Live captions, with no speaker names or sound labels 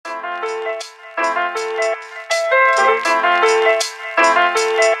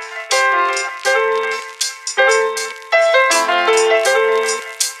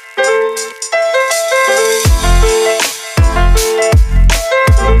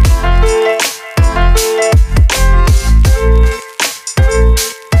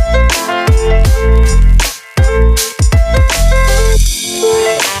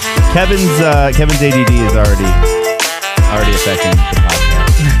Kevin's ADD is already affecting the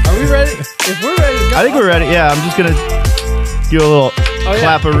podcast. Are we ready? If we're ready to go. I think we're ready. Yeah, I'm just going to do a little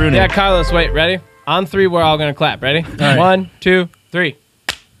clap-a-rooney. Yeah, Carlos, wait, ready? On 3, we're all going to clap. Ready? All right. 1, 2, 3.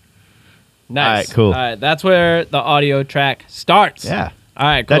 Nice. All right, cool. All right, that's where the audio track starts. Yeah. All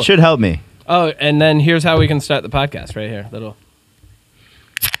right, cool. That should help me. Oh, and then here's how we can start the podcast right here. Little.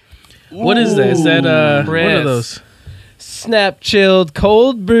 What is that? Is that what are Chris. those? Snap chilled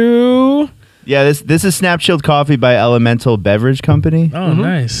cold brew. Yeah, this is Snap Chilled Coffee by Elemental Beverage Company. Oh,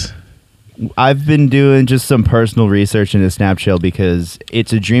 nice. I've been doing just some personal research into Snap Chill because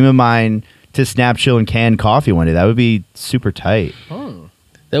it's a dream of mine to Snap Chill and can coffee one day. That would be super tight.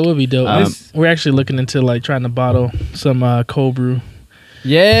 That would be dope. We're actually looking into like trying to bottle some cold brew.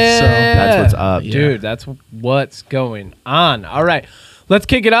 Yeah. So that's what's up. Dude, that's what's going on. All right. Let's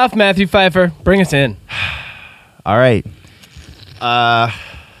kick it off, Matthew Pfeiffer. Bring us in. All right.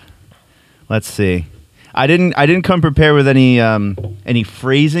 Let's see. I didn't come prepared with any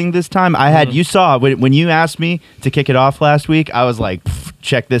phrasing this time. I had you saw when you asked me to kick it off last week. I was like,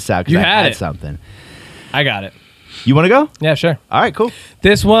 check this out because I had something. I got it. You want to go? Yeah, sure. All right, cool.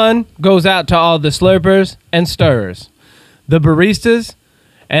 This one goes out to all the slurpers and stirrers, the baristas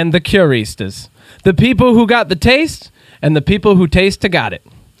and the curistas, the people who got the taste and the people who taste to got it.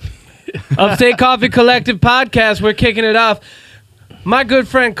 Upstate Coffee Collective Podcast, we're kicking it off. My good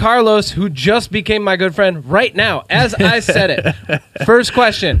friend Carlos, who just became my good friend right now, as I said it. First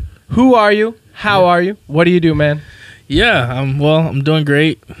question, who are you? How are you? What do you do, man? Yeah, I'm doing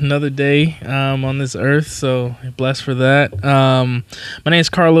great. Another day on this earth, so blessed for that. My name is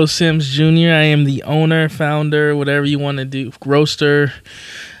Carlos Sims Jr. I am the owner, founder, whatever you want to do, roaster,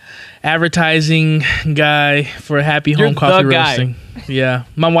 advertising guy for Happy Home Coffee Roasting. Yeah,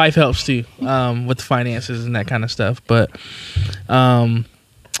 my wife helps too with the finances and that kind of stuff, but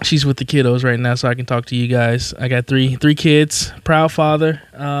she's with the kiddos right now, so I can talk to you guys. I got three kids, proud father.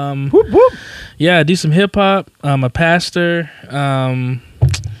 Whoop, whoop. Yeah, I do some hip hop. I'm a pastor.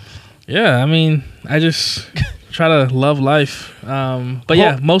 Yeah, I mean, I just try to love life. But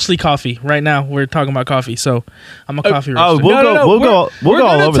yeah, mostly coffee. Right now, we're talking about coffee, so I'm a coffee roaster. We'll go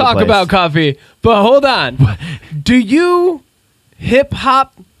all over the talk place. about coffee, but hold on. Do you hip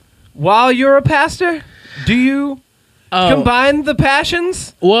hop while you're a pastor? Do you combine the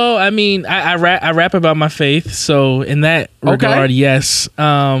passions? Well, I mean, I rap about my faith, so in that regard, yes.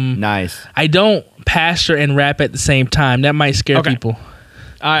 Nice. I don't pastor and rap at the same time. That might scare people.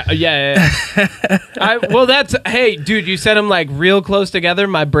 Yeah. Well, hey, dude, you said them like real close together.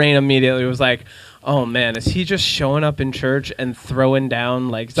 My brain immediately was like, oh man, is he just showing up in church and throwing down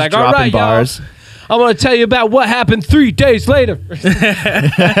like, it's like, all right, bars? Y'all, I'm going to tell you about what happened 3 days later.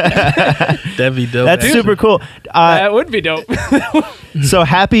 That'd be dope. That's super cool. That would be dope. So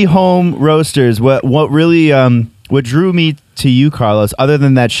Happy Home Roasters, what really what drew me to you, Carlos, other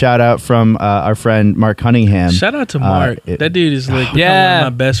than that shout out from our friend Mark Cunningham. Shout out to Mark. That dude is like one of my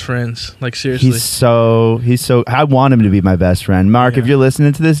best friends. Like seriously. He's so I want him to be my best friend. Mark, if you're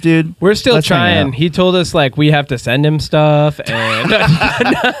listening to this, dude. We're still trying. He told us like we have to send him stuff and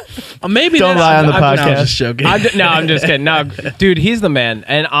maybe don't lie on the podcast. I'm just joking. I'm just kidding. No, dude, he's the man.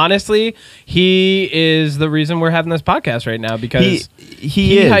 And honestly, he is the reason we're having this podcast right now because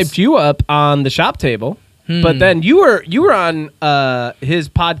he hyped you up on the shop table. But then you were on his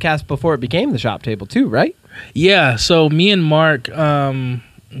podcast before it became the shop table too, right? Yeah. So me and Mark,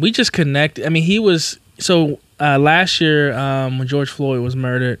 we just connected. I mean, he was last year when George Floyd was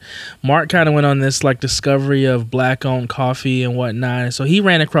murdered, Mark kind of went on this like discovery of black-owned coffee and whatnot. And so he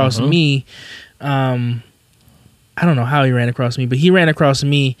ran across me. I don't know how he ran across me, but he ran across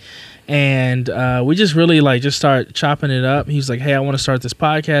me. And we just really like just start chopping it up. He was like, hey, I want to start this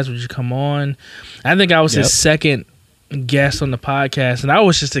podcast. Would you come on? I think I was his second guest on the podcast. And I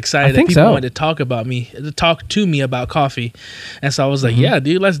was just excited that people wanted to talk to me about coffee. And so I was like, yeah,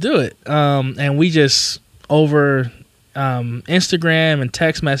 dude, let's do it. And we just over Instagram and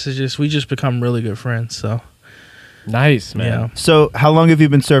text messages, we just become really good friends. So nice, man. Yeah. So how long have you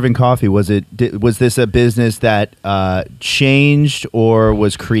been serving coffee? Was this a business that changed or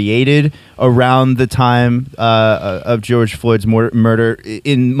was created around the time of George Floyd's murder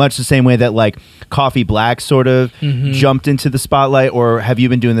in much the same way that like Coffee Black sort of jumped into the spotlight, or have you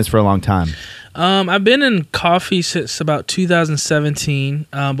been doing this for a long time? I've been in coffee since about 2017.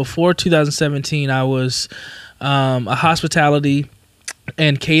 Before 2017, I was a hospitality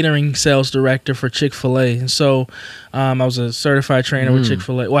and catering sales director for Chick-fil-A. And so I was a certified trainer with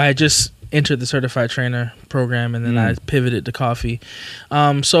Chick-fil-A. Well, I had just entered the certified trainer program, and then I pivoted to coffee.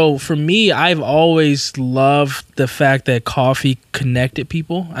 So for me, I've always loved the fact that coffee connected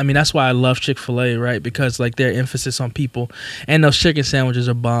people. I mean, that's why I love Chick-fil-A, right? Because like their emphasis on people, and those chicken sandwiches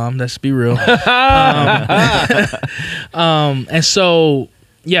are bomb. Let's be real. And so,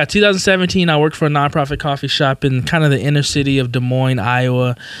 yeah, 2017, I worked for a nonprofit coffee shop in kind of the inner city of Des Moines,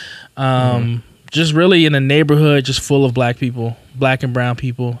 Iowa. Just really in a neighborhood just full of black people, black and brown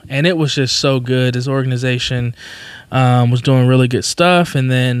people. And it was just so good. This organization was doing really good stuff.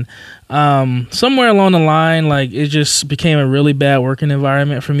 And then somewhere along the line, like it just became a really bad working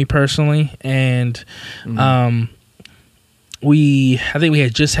environment for me personally. And I think we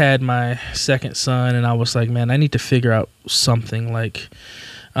had just had my second son, and I was like, man, I need to figure out something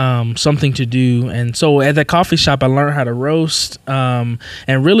something to do. And so at that coffee shop, I learned how to roast and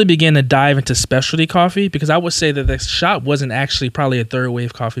really began to dive into specialty coffee, because I would say that the shop wasn't actually probably a third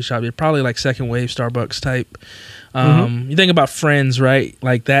wave coffee shop. It's probably like second wave Starbucks type. You think about Friends, right?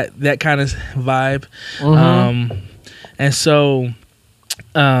 Like that kind of vibe. And so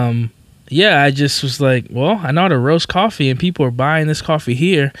yeah, I just was like, well, I know how to roast coffee, and people are buying this coffee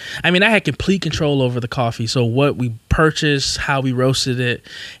here. I mean, I had complete control over the coffee. So what we purchased, how we roasted it,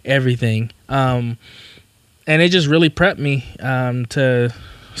 everything. And it just really prepped me to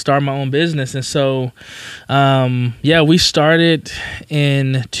start my own business. And so, yeah, we started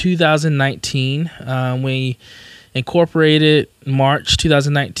in 2019. We incorporated March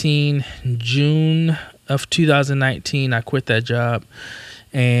 2019. June of 2019, I quit that job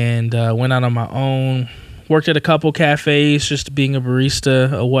and went out on my own. Worked at a couple cafes, just being a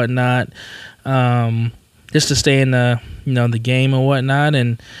barista or whatnot, just to stay in the the game or whatnot.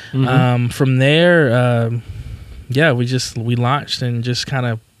 And from there, yeah, we launched and just kind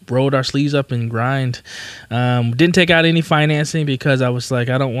of rolled our sleeves up and grind. Didn't take out any financing because I was like,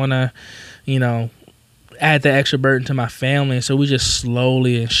 I don't want to, add the extra burden to my family. So we just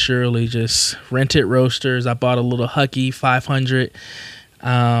slowly and surely just rented roasters. I bought a little Hucky 500.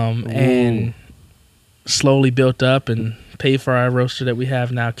 And slowly built up and paid for our roaster that we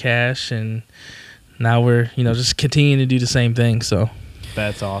have now cash, and now we're just continuing to do the same thing. So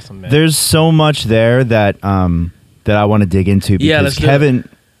that's awesome, man. There's so much there that that I want to dig into, because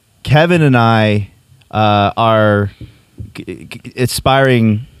Kevin and I are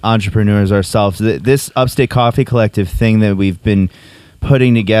aspiring entrepreneurs ourselves. This Upstate Coffee Collective thing that we've been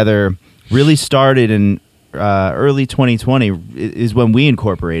putting together really started in early 2020 is when we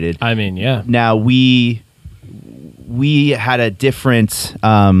incorporated. I mean, yeah. Now we had a different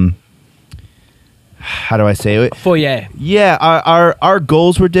how do I say it? Foyer. Yeah, our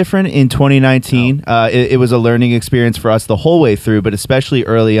goals were different in 2019. It was a learning experience for us the whole way through, but especially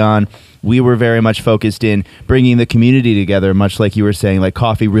early on, we were very much focused in bringing the community together, much like you were saying. Like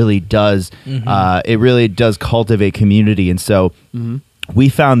coffee really does, it really does cultivate community, and so we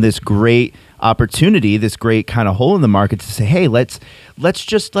found this great opportunity, this great kind of hole in the market to say, hey, let's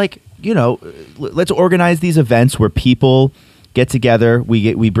just let's organize these events where people get together.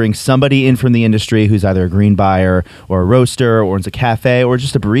 We bring somebody in from the industry who's either a green buyer or a roaster or owns a cafe or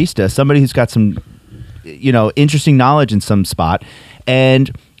just a barista, somebody who's got some interesting knowledge in some spot,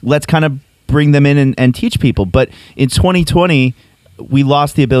 and let's kind of bring them in and teach people. But in 2020, we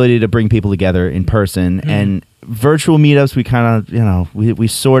lost the ability to bring people together in person, and virtual meetups, we kind of, we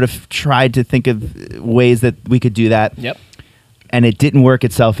sort of tried to think of ways that we could do that. Yep. And it didn't work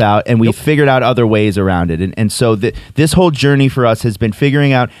itself out, and we figured out other ways around it. And so this whole journey for us has been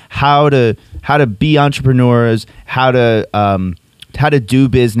figuring out how to be entrepreneurs, how to do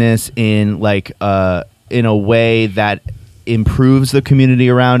business in in a way that improves the community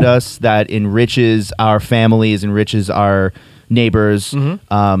around us, that enriches our families, enriches our neighbors.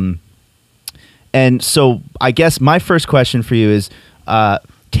 And so I guess my first question for you is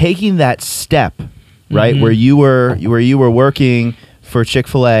taking that step, right, where you were working for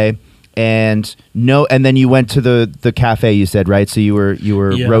Chick-fil-A, and then you went to the cafe, you said, right? So you were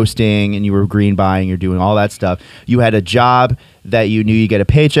roasting and you were green buying, you're doing all that stuff. You had a job that you knew you get a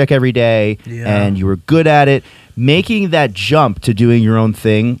paycheck every day, and you were good at it. Making that jump to doing your own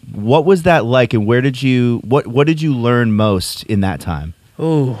thing, what was that like, and what did you learn most in that time?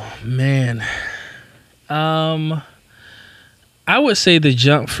 Oh man. I would say the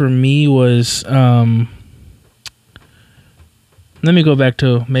jump for me was, let me go back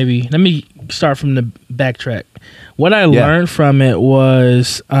to let me start from the backtrack. What I learned from it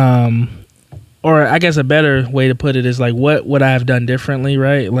was, or I guess a better way to put it is like, what would I have done differently,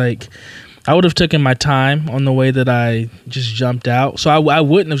 right? Like, I would have taken my time on the way that I just jumped out. So I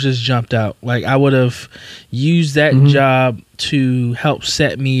wouldn't have just jumped out. Like, I would have used that job to help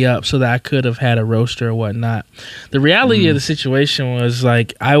set me up so that I could have had a roaster or whatnot. The reality of the situation was,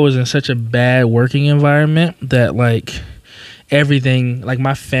 like, I was in such a bad working environment that, like, everything, like,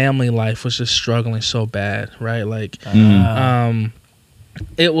 my family life was just struggling so bad, right? Like,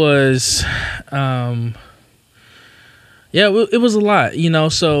 it was... yeah, it was a lot, you know.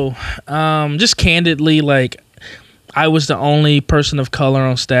 So, just candidly, like, I was the only person of color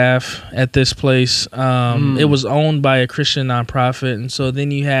on staff at this place. It was owned by a Christian nonprofit, and so then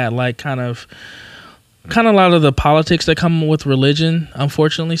you had like kind of a lot of the politics that come with religion,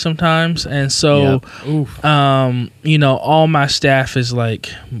 unfortunately, sometimes. And so, you know, all my staff is like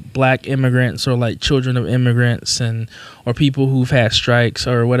black immigrants or like children of immigrants or people who've had strikes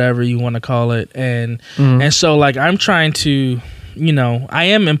or whatever you want to call it. And so, like, I'm trying to, you know, I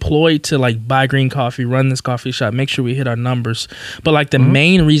am employed to like buy green coffee, run this coffee shop, make sure we hit our numbers. But like the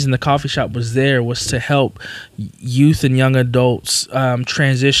main reason the coffee shop was there was to help youth and young adults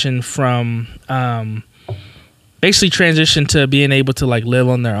transition from basically transition to being able to like live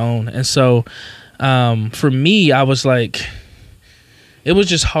on their own. And so for me, I was like, it was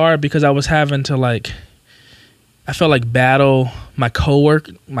just hard because I was having to like, I felt like battle my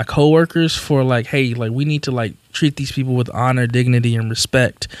coworkers for like, hey, like we need to like treat these people with honor, dignity, and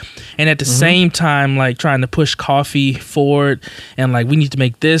respect. And at the same time, like trying to push coffee forward and like we need to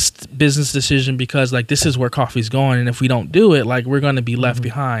make this business decision because like this is where coffee's going. And if we don't do it, like we're going to be left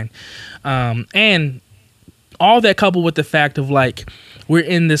behind. And all that coupled with the fact of like we're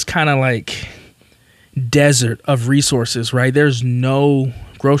in this kind of like desert of resources, right? There's no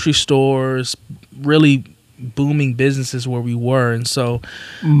grocery stores, really booming businesses where we were. And so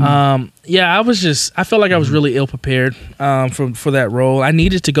I felt like I was really ill prepared for that role. I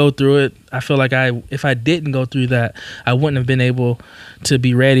needed to go through it. I feel like if I didn't go through that, I wouldn't have been able to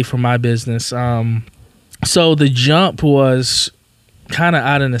be ready for my business. So the jump was kind of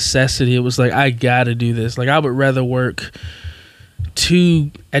out of necessity. It was like, I gotta do this. Like I would rather work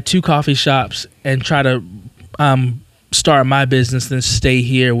at two coffee shops and try to start my business than stay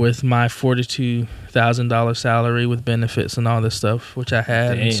here with my $42,000 salary with benefits and all this stuff, which I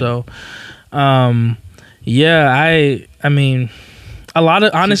had. Damn. And so, I mean, a lot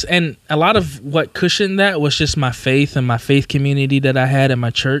of what cushioned that was just my faith and my faith community that I had at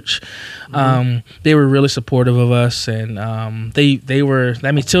my church. They were really supportive of us, and they were.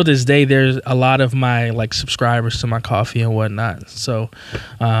 I mean, till this day, there's a lot of my like subscribers to my coffee and whatnot. So,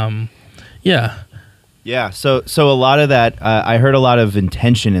 yeah. Yeah, so a lot of that, I heard a lot of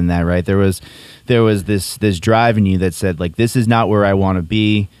intention in that, right? There was this drive in you that said, like, this is not where I want to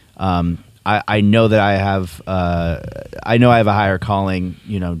be. I know that I have a higher calling,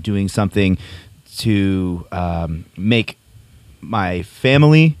 you know, doing something to make my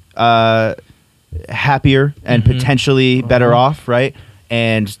family happier and potentially better off, right?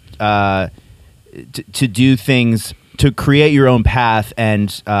 And to do things, to create your own path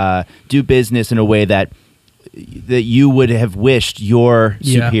and do business in a way that you would have wished your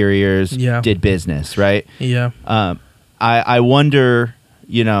superiors did business, right? Yeah. I wonder,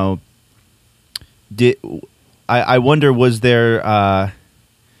 you know, I wonder, was there,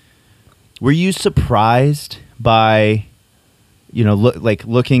 were you surprised by, you know,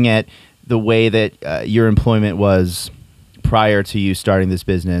 looking at the way that your employment was prior to you starting this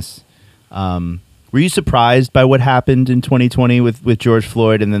business? Were you surprised by what happened in 2020 with George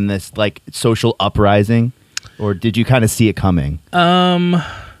Floyd and then this like social uprising, or did you kind of see it coming?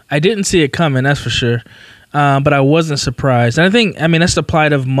 I didn't see it coming, that's for sure. But I wasn't surprised. And I mean, that's the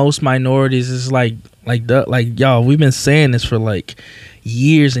plight of most minorities. Is like y'all, we've been saying this for like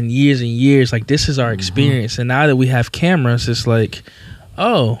years and years and years. Like this is our experience, and now that we have cameras, it's like,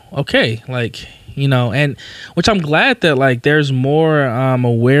 oh, okay, like. You know, and which I'm glad that like there's more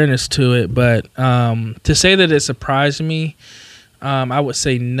awareness to it, but to say that it surprised me, I would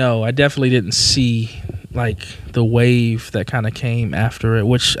say no. I definitely didn't see like the wave that kind of came after it,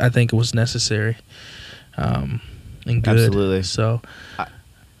 which I think was necessary and good. Absolutely. So,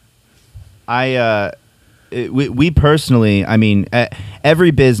 we personally, I mean,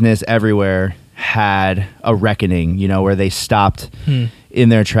 every business everywhere had a reckoning, you know, where they stopped in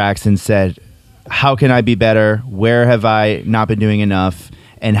their tracks and said, how can I be better? Where have I not been doing enough?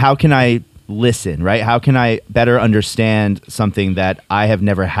 And how can I listen, right? How can I better understand something that I have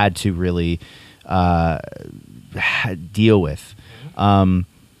never had to really deal with? You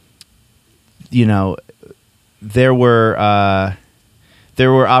know, there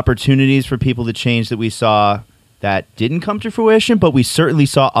there were opportunities for people to change that we saw that didn't come to fruition, but we certainly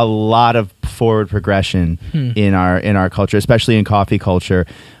saw a lot of forward progression in our culture, especially in coffee culture.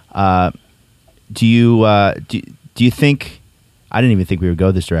 Do you think? I didn't even think we would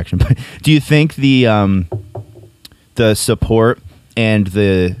go this direction, but do you think the support and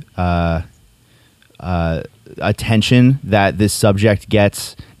the attention that this subject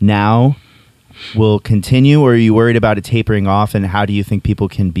gets now will continue, or are you worried about it tapering off? And how do you think people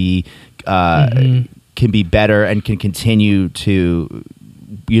can be better and can continue to,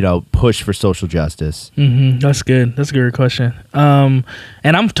 push for social justice? That's good. That's a good question. And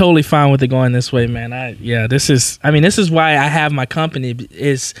I'm totally fine with it going this way, man. This is why I have my company,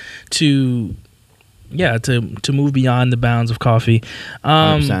 is to move beyond the bounds of coffee.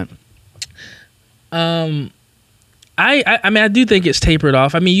 100%. I do think it's tapered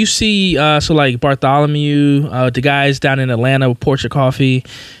off. I mean, you see, like Bartholomew, the guys down in Atlanta with Portrait Coffee.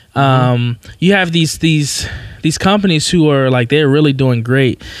 You have these companies who are like, they're really doing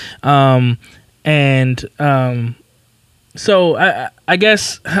great. So I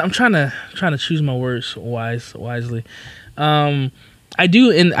guess I'm trying to choose my words wisely. I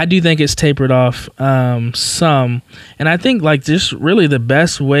do think it's tapered off some, and I think like just really the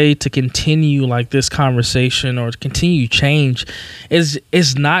best way to continue like this conversation or to continue change is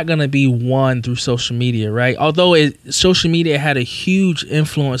not going to be one through social media, right? Although social media had a huge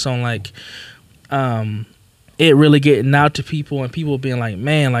influence on like it really getting out to people and people being like,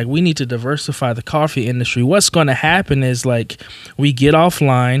 man, like we need to diversify the coffee industry. What's going to happen is like we get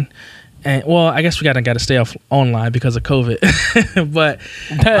offline. And well, I guess we gotta stay online because of COVID, but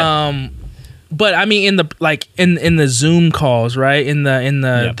I mean in the Zoom calls, right? In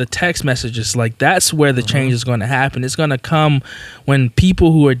the text messages, like that's where the change is going to happen. It's going to come when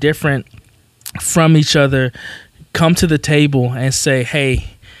people who are different from each other come to the table and say, hey,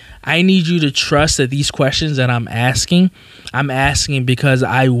 I need you to trust that these questions that I'm asking because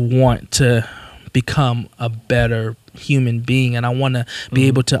I want to become a better human being and I want to be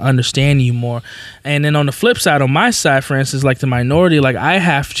able to understand you more. And then on the flip side, on my side, for instance, like the minority, like I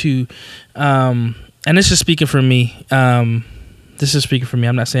have to and this is speaking for me, I'm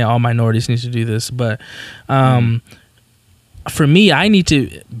not saying all minorities need to do this, but for me, I need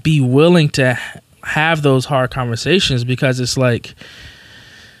to be willing to have those hard conversations, because it's like,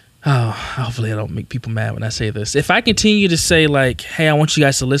 hopefully I don't make people mad when I say this. If I continue to say like, hey, I want you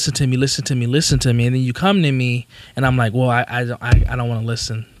guys to listen to me, and then you come to me and I'm like, well, I don't want to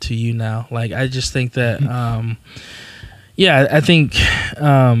listen to you now. Like, I just think that, I think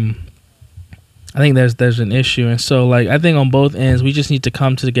there's an issue. And so like, I think on both ends, we just need to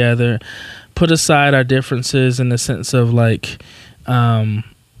come together, put aside our differences in the sense of like,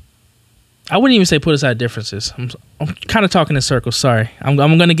 I wouldn't even say put aside differences. I'm kind of talking in circles. Sorry. I'm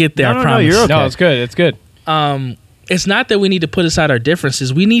going to get there. I promise. No, you're okay. No, it's good. It's good. It's not that we need to put aside our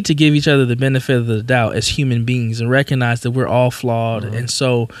differences. We need to give each other the benefit of the doubt as human beings and recognize that we're all flawed. And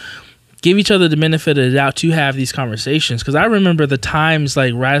so give each other the benefit of the doubt to have these conversations. Because I remember the times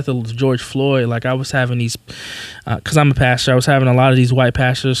like right after George Floyd, like I was having these, because I'm a pastor, I was having a lot of these white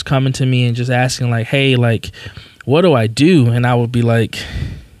pastors coming to me and just asking like, hey, like, what do I do? And I would be like,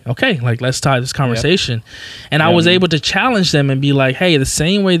 okay, like let's start this conversation. Yep. And I was able to challenge them and be like, hey, the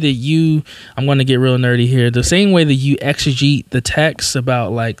same way that I'm going to get real nerdy here, the same way that you exegete the text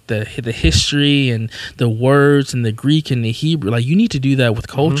about like the history and the words and the Greek and the Hebrew, like you need to do that with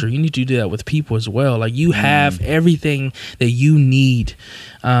culture. You need to do that with people as well. Like you have everything that you need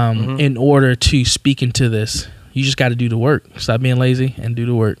in order to speak into this. You just got to do the work. Stop being lazy and do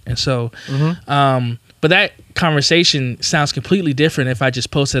the work. And so, but that conversation sounds completely different if I just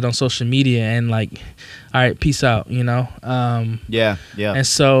post it on social media and like, all right, peace out, you know? Yeah. And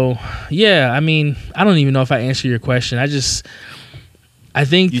so, I mean, I don't even know if I answered your question. I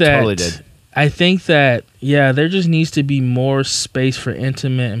think that totally did. I think that, there just needs to be more space for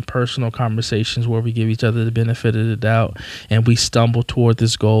intimate and personal conversations where we give each other the benefit of the doubt and we stumble toward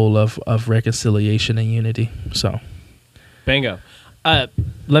this goal of reconciliation and unity. So, bingo. Let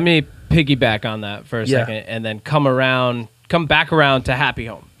me piggyback on that for a second and then come back around to Happy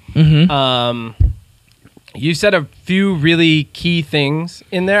Home. You said a few really key things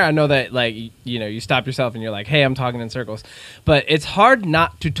in there. I know that like, you stop yourself and you're like, hey, I'm talking in circles, but it's hard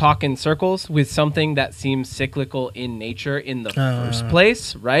not to talk in circles with something that seems cyclical in nature in the first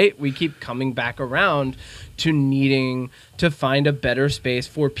place, right? We keep coming back around to needing to find a better space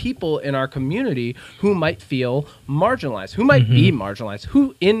for people in our community who might feel marginalized, who might be marginalized,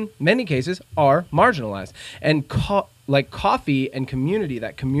 who in many cases are marginalized. And like coffee and community,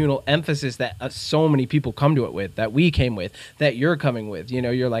 that communal emphasis that so many people come to it with, that we came with, that you're coming with. You know,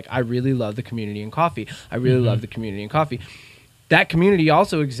 you're like, I really love the community in coffee. I really love the community in coffee. That community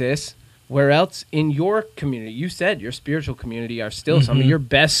also exists where else in your community. You said your spiritual community are still some of your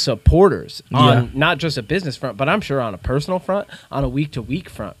best supporters on not just a business front, but I'm sure on a personal front, on a week-to-week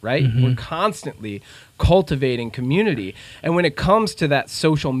front, right? We're constantly cultivating community. And when it comes to that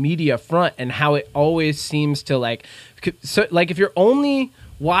social media front and how it always seems to like if you're only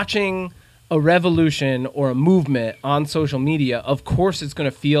watching a revolution or a movement on social media, of course it's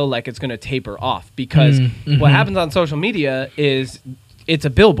going to feel like it's going to taper off, because what happens on social media is it's a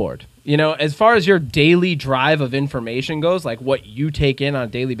billboard. You know, as far as your daily drive of information goes, like what you take in on a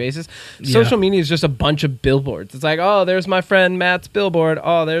daily basis, social media is just a bunch of billboards. It's like, oh, there's my friend Matt's billboard.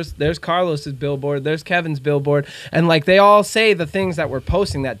 Oh, there's Carlos's billboard. There's Kevin's billboard. And like they all say the things that we're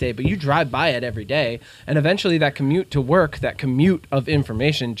posting that day, but you drive by it every day. And eventually that commute to work, that commute of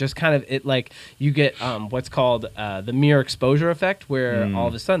information, just kind of it like you get what's called the mere exposure effect, where all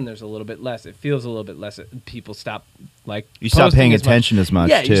of a sudden there's a little bit less. It feels a little bit less. People stop like you stop paying attention as much.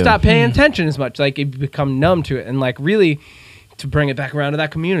 Yeah, too. You stop paying attention as much. Like you become numb to it. And like really to bring it back around to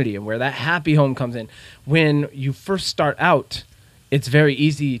that community and where that happy home comes in. When you first start out, it's very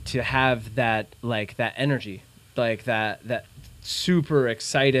easy to have that like that energy, like that super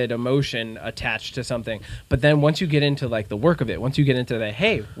excited emotion attached to something. But then once you get into like the work of it, once you get into the,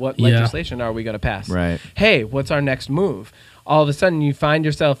 hey, what legislation are we going to pass? Right. Hey, what's our next move? All of a sudden you find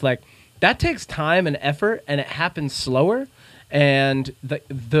yourself like, that takes time and effort, and it happens slower. And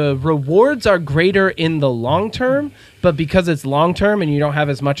the rewards are greater in the long term, but because it's long term and you don't have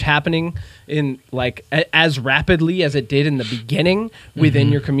as much happening in like as rapidly as it did in the beginning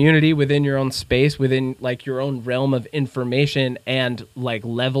within your community, within your own space, within like your own realm of information and like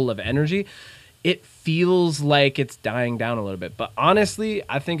level of energy, it feels like it's dying down a little bit. But honestly,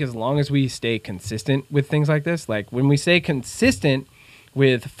 I think as long as we stay consistent with things like this, like when we stay consistent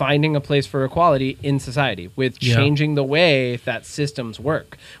with finding a place for equality in society, with changing the way that systems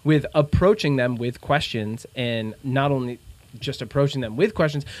work, with approaching them with questions, and not only just approaching them with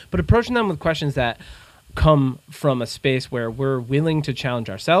questions, but approaching them with questions that come from a space where we're willing to challenge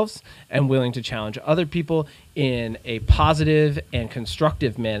ourselves and willing to challenge other people in a positive and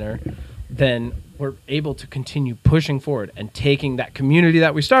constructive manner, then we're able to continue pushing forward and taking that community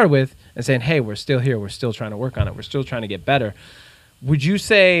that we started with and saying, hey, we're still here. We're still trying to work on it. We're still trying to get better. Would you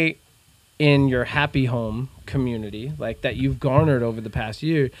say in your happy home community, like that you've garnered over the past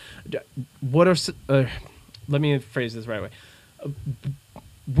year, what are, let me phrase this the right way.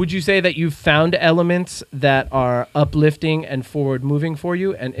 Would you say that you've found elements that are uplifting and forward moving for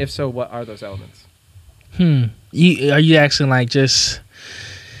you? And if so, what are those elements? Are you asking like just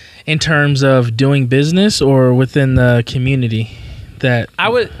in terms of doing business or within the community? That I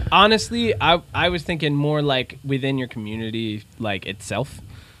would honestly, I was thinking more like within your community, like itself.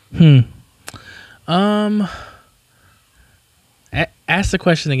 Ask the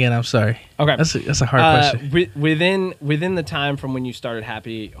question again. I'm sorry. Okay, that's a hard question. Within the time from when you started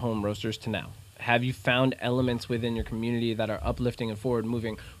Happy Home Roasters to now, have you found elements within your community that are uplifting and forward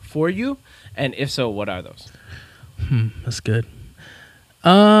moving for you? And if so, what are those? That's good.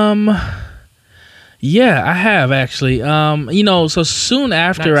 Yeah, I have actually. So soon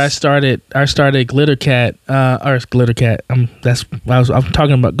after I started Glitter Cat, or Glitter Cat. I'm going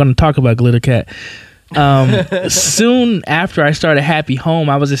to talk about Glitter Cat. Soon after I started Happy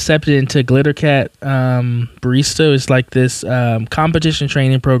Home, I was accepted into Glitter Cat Barista. It's like this competition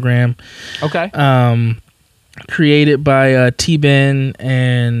training program. Okay. Created by T-Ben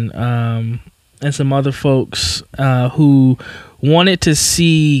and some other folks who wanted to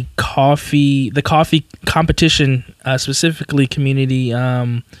see the coffee competition, specifically community,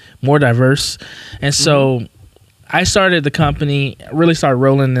 more diverse. And so I started the company, really started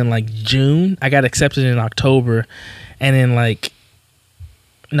rolling in like June. I got accepted in October. And then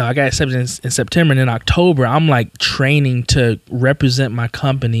I got accepted in September. And in October, I'm like training to represent my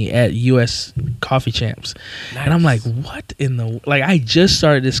company at US Coffee Champs. Nice. And I'm like, what in the, like, I just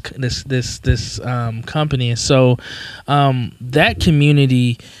started this company. And so that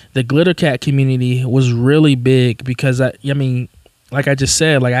community, the Glitter Cat community, was really big because I mean, like I just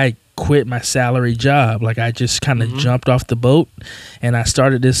said, like I quit my salary job. Like I just kind of jumped off the boat and I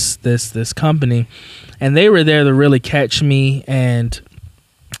started this company, and they were there to really catch me and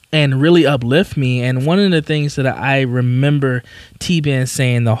really uplift me. And one of the things that I remember T-Ben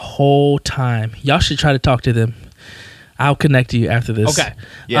saying the whole time, y'all should try to talk to them. I'll connect you after this. Okay.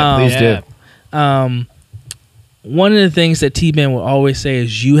 Yeah, please do. One of the things that T-Ben will always say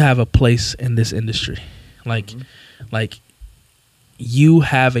is you have a place in this industry. Like, like you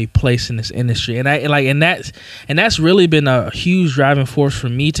have a place in this industry, and that's really been a huge driving force for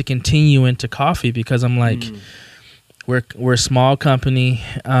me to continue into coffee, because I'm like, we're a small company.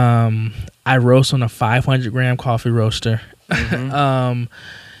 I roast on a 500 gram coffee roaster, and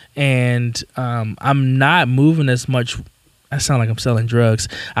I'm not moving as much. I sound like I'm selling drugs.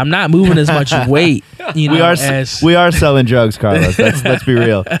 I'm not moving as much weight. You know, we are selling drugs, Carlos. Let's be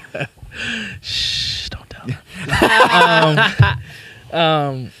real. Shh, don't tell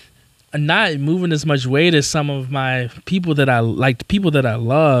them. Not moving as much weight as some of my people that I like, people that I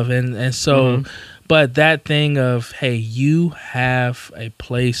love, and so, but that thing of, hey, you have a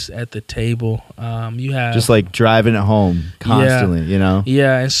place at the table. You have just like driving it home constantly, you know.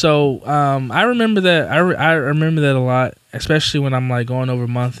 Yeah, and so I remember that. I remember that a lot, especially when I'm like going over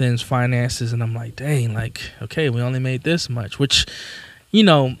month ends, finances, and I'm like, dang, like, okay, we only made this much, which, you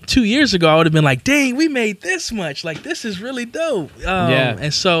know, 2 years ago I would have been like, dang, we made this much. Like, this is really dope.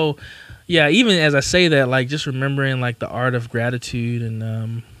 And so, yeah, even as I say that, like, just remembering like the art of gratitude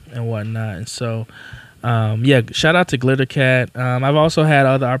and whatnot. And so, yeah, shout out to Glittercat. I've also had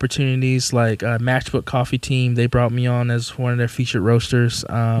other opportunities like Matchbook Coffee Team. They brought me on as one of their featured roasters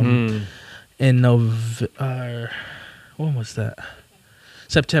in November. When was that?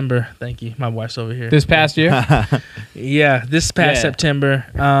 September. Thank you. My wife's over here. This past year? Yeah, this past September.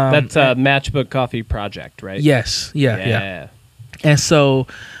 That's a Matchbook Coffee project, right? Yes. Yeah. And so,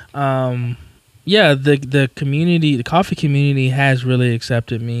 the community, the coffee community has really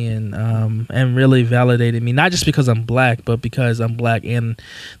accepted me and really validated me, not just because I'm black, but because I'm black and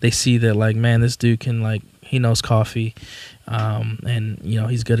they see that, like, man, this dude can, like, he knows coffee, and, you know,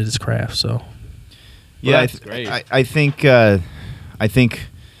 he's good at his craft. So, yeah, that's great. I think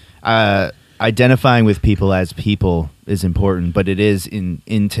identifying with people as people is important, but it is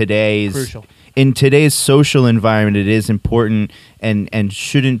in today's crucial. In today's social environment, it is important and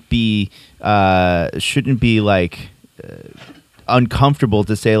shouldn't be like uncomfortable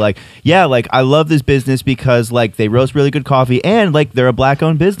to say, like, yeah, like, I love this business because, like, they roast really good coffee and, like, they're a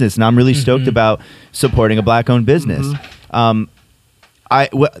black-owned business, and I'm really stoked about supporting a black-owned business.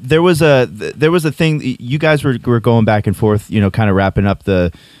 There was a thing you guys were going back and forth, you know, kind of wrapping up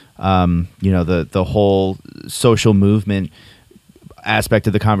the the whole social movement aspect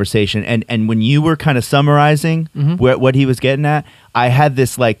of the conversation, and when you were kind of summarizing what he was getting at, I had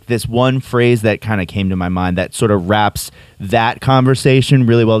this one phrase that kind of came to my mind that sort of wraps that conversation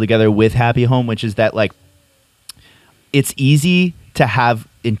really well together with Happy Home, which is that, like, it's easy to have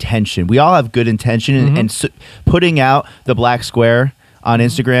intention. We all have good intention, and putting out the black square on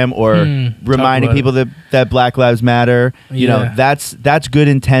Instagram or reminding people that Black Lives Matter, you know, that's good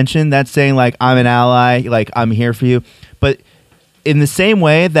intention. That's saying, like, I'm an ally, like, I'm here for you. But in the same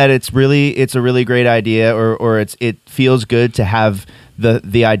way that it's a really great idea, or it feels good to have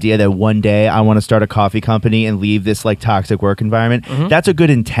the idea that one day I want to start a coffee company and leave this, like, toxic work environment. That's a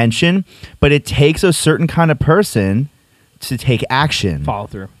good intention, but it takes a certain kind of person to take action,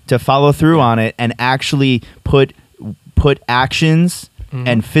 to follow through on it, and actually put actions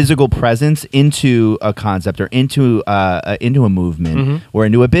and physical presence into a concept or into a movement or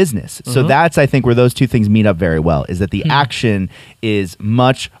into a business. So that's, I think, where those two things meet up very well, is that the action is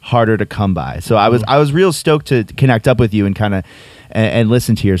much harder to come by. So I was real stoked to connect up with you and kind of and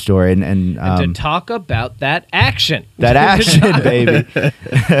listen to your story and to talk about that action. That action, baby.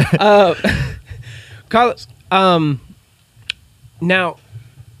 Carlos, now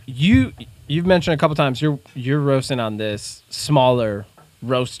you've mentioned a couple times you're roasting on this smaller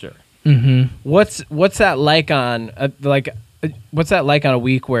roaster. What's that like on what's that like on a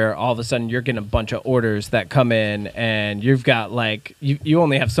week where all of a sudden you're getting a bunch of orders that come in and you've got, like, you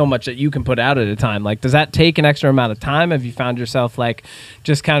only have so much that you can put out at a time? Like, does that take an extra amount of time? Have you found yourself, like,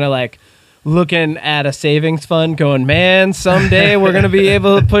 just kind of like looking at a savings fund going, man, someday we're going to be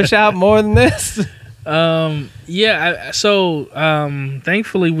able to push out more than this?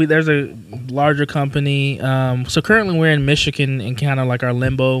 Thankfully there's a larger company. So currently we're in Michigan in kind of like our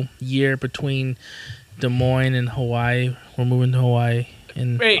limbo year between Des Moines and Hawaii. We're moving to Hawaii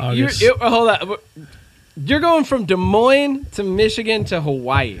in August. Hold on. You're going from Des Moines to Michigan to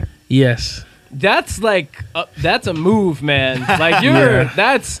Hawaii. Yes. That's like that's a move, man. Like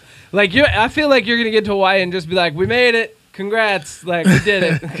I feel like you're gonna get to Hawaii and just be like, we made it. Congrats, like, we did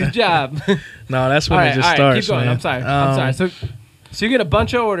it. Good job. No, that's when it just starts. Keep going. Man. I'm sorry. So So you get a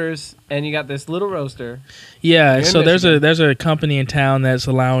bunch of orders, and you got this little roaster. Yeah, You're in so Michigan. there's a company in town that's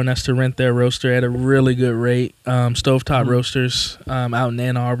allowing us to rent their roaster at a really good rate. Stovetop Roasters out in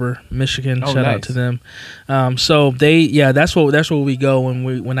Ann Arbor, Michigan. Oh, Shout out nice. to them. So that's where we go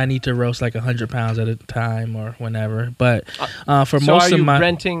when I need to roast like 100 pounds at a time or whenever. But for So most are of you my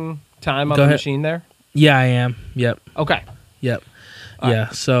renting time on Go the ahead. machine there? yeah, I am. Yep. Okay. Yep. All yeah.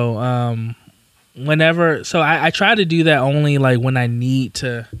 So whenever, so I try to do that only like when I need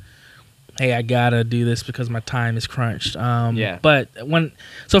to. Hey, I gotta do this because my time is crunched. Yeah. But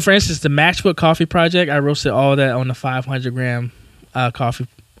for instance, the Matchbook Coffee Project, I roasted all that on the 500 gram coffee,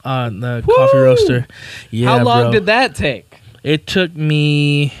 the coffee roaster. Yeah. How long bro. did that take? It took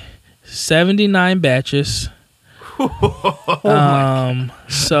me 79 batches.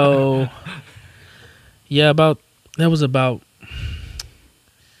 So yeah, that was about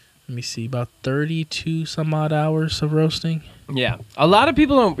let me see, about 32 some odd hours of roasting. Yeah. A lot of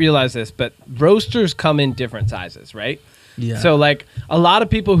people don't realize this, but roasters come in different sizes, right? Yeah. So like a lot of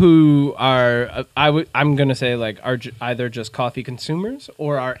people who are I'm going to say like are either just coffee consumers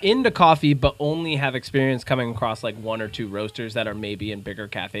or are into coffee but only have experience coming across like one or two roasters that are maybe in bigger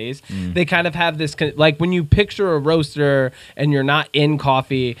cafes. They kind of have this like when you picture a roaster and you're not in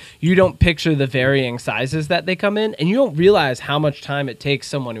coffee, you don't picture the varying sizes that they come in, and you don't realize how much time it takes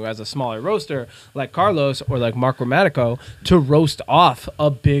someone who has a smaller roaster like Carlos or like Mark Romatico to roast off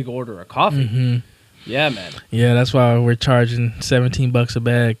a big order of coffee. Mm-hmm. Yeah, man. Yeah, that's why we're charging $17 a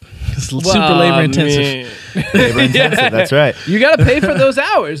bag. It's super labor intensive. Labor intensive. That's right. You got to pay for those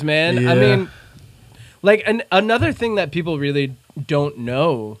hours, man. I Yeah. mean, like another thing that people really don't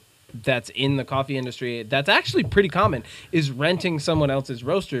know that's in the coffee industry that's actually pretty common is renting someone else's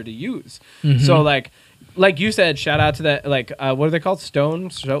roaster to use. Mm-hmm. So like you said, shout out to that. Like what are they called?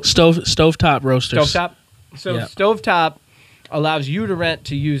 Stovetop roasters. Stovetop. So Yeah. Stovetop allows you to rent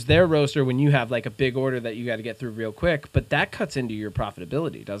to use their roaster when you have like a big order that you got to get through real quick, but that cuts into your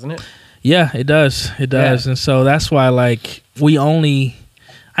profitability, doesn't it? Yeah, it does. It does. Yeah. And so that's why like we only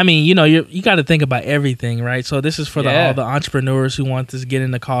I mean, you know, you got to think about everything, right? So this is for all the entrepreneurs who want to get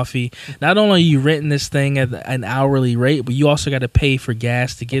into coffee. Not only are you renting this thing at an hourly rate, but you also got to pay for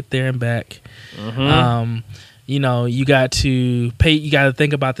gas to get there and back. You know, you got to pay. You got to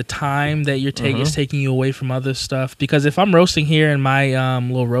think about the time that you're taking is taking you away from other stuff. Because if I'm roasting here in my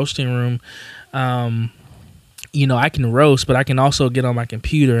little roasting room, you know, I can roast, but I can also get on my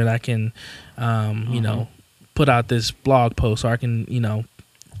computer and I can, you know, put out this blog post, or I can, you know,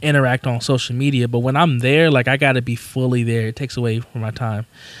 interact on social media. But when I'm there, like I got to be fully there. It takes away from my time.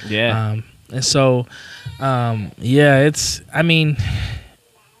 Yeah. And so, yeah, it's. I mean.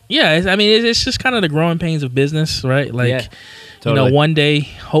 Yeah, it's just kind of the growing pains of business, right? Like, Yeah, you know, one day,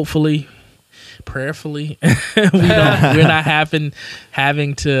 hopefully, prayerfully, we're not having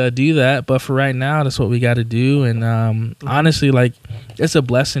to do that. But for right now, that's what we got to do. And honestly, like, it's a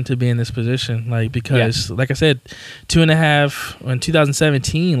blessing to be in this position, like, because, like I said, 2.5 in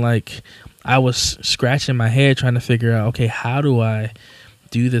 2017, like, I was scratching my head trying to figure out, okay, how do I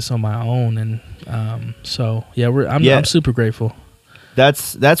do this on my own? And so, yeah, I'm super grateful.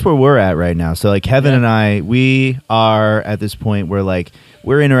 That's where we're at right now. So like Kevin and I, we are at this point where like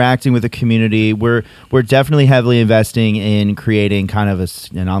we're interacting with the community. We're definitely heavily investing in creating kind of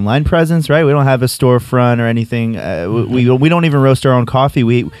an online presence, right? We don't have a storefront or anything. We don't even roast our own coffee.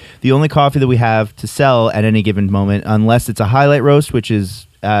 The only coffee that we have to sell at any given moment, unless it's a highlight roast, which is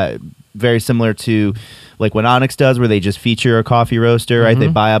very similar to like what Onyx does, where they just feature a coffee roaster, right? They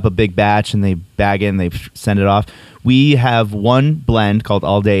buy up a big batch and they bag it and they send it off. We have one blend called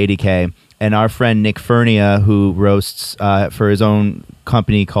All Day 80K, and our friend Nick Fernia, who roasts for his own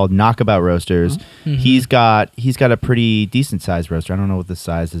company called Knockabout Roasters, he's got a pretty decent sized roaster. I don't know what the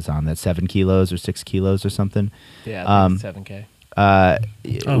size is on that, 7 kilos or 6 kilos or something. Yeah, I think it's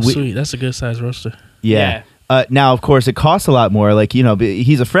 7K. Sweet, that's a good size roaster. Yeah. Now, of course, it costs a lot more. Like, you know,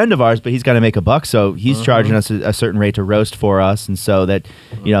 he's a friend of ours, but he's got to make a buck. So he's charging us a certain rate to roast for us. And so that,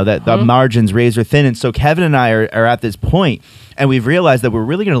 you know, that the margin's razor thin. And so Kevin and I are at this point, and we've realized that we're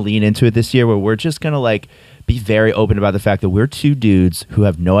really going to lean into it this year, where we're just going to like be very open about the fact that we're two dudes who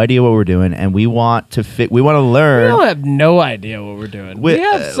have no idea what we're doing, and we want to learn. We don't have no idea what we're doing. We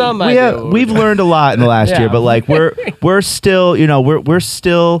have some idea. We've learned a lot in the last year, but like we're still, you know, we're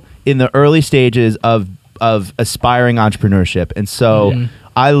still in the early stages of aspiring entrepreneurship. And so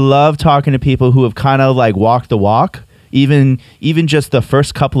I love talking to people who have kind of like walked the walk, even just the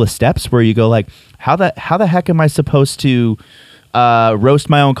first couple of steps where you go like, how the heck am I supposed to roast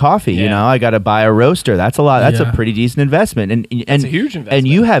my own coffee. You Yeah. know, I got to buy a roaster. That's a lot. That's a Yeah. pretty decent investment. And It's a huge investment. And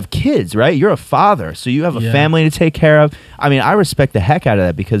you have kids, right? You're a father, so you have a Yeah. family to take care of. I mean, I respect the heck out of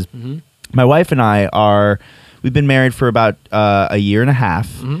that because my wife and I we've been married for about a year and a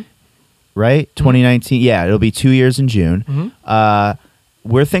half, right? 2019. Yeah, it'll be 2 years in June.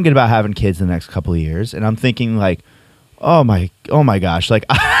 We're thinking about having kids in the next couple of years, and I'm thinking like, oh my gosh, like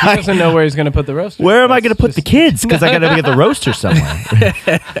He doesn't know where he's going to put the roaster. where am I That's going to put the just- kids? Because I got to get the roaster somewhere.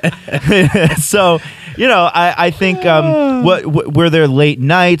 So, you know, I think what were there late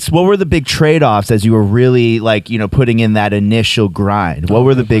nights? What were the big trade offs as you were really like, you know, putting in that initial grind? What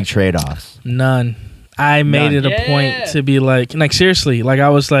were the big trade offs? None. I made it a Yeah. point to be like seriously, like I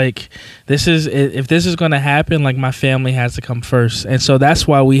was like, this is if this is going to happen, like my family has to come first, and so that's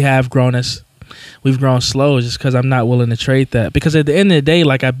why we've grown slow, just because I'm not willing to trade that. Because at the end of the day,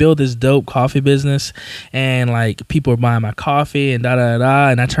 like I build this dope coffee business, and like people are buying my coffee and da da da,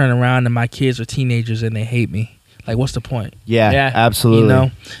 and I turn around and my kids are teenagers and they hate me. Like, what's the point? Yeah, Yeah. absolutely. You know,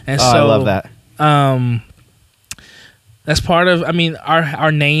 and Oh, so I love that. That's part of. I mean,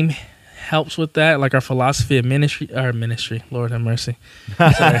 our name helps with that, like our philosophy of ministry. Lord have mercy.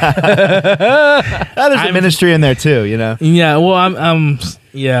 There's a ministry in there too, you know. Yeah, well, I'm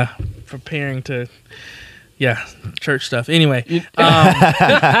preparing to, church stuff. Anyway,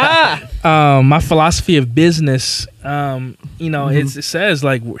 my philosophy of business, it says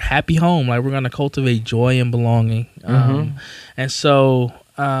like happy home, like we're gonna cultivate joy and belonging, and so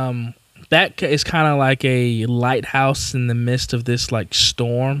that is kind of like a lighthouse in the midst of this like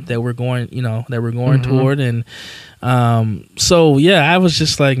storm that we're going, toward, and so I was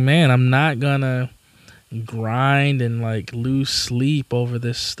just like, man, I'm not gonna grind and like lose sleep over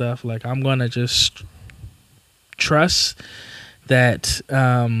this stuff. Like I'm gonna just trust that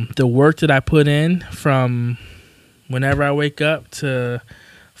the work that I put in from whenever I wake up to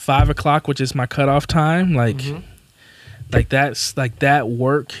 5 o'clock, which is my cutoff time, like that's like that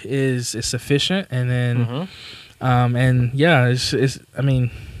work is sufficient, and then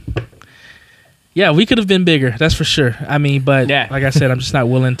we could have been bigger, that's for sure. I mean, but like I said, I'm just not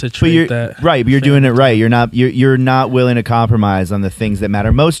willing to trade that. Right, but you're doing it right. You're not willing to compromise on the things that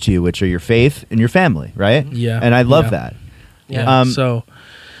matter most to you, which are your faith and your family, right? Yeah. And I love that. Yeah. So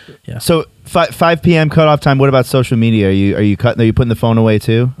 5 p.m. cutoff time. What about social media? Are you putting the phone away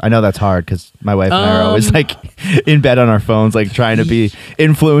too? I know that's hard because my wife and I are always like in bed on our phones, like trying to be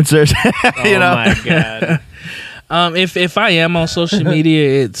influencers. You know? Oh my god. If I am on social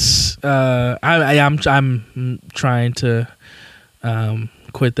media, it's I'm trying to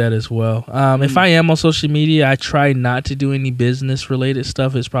quit that as well. If I am on social media, I try not to do any business related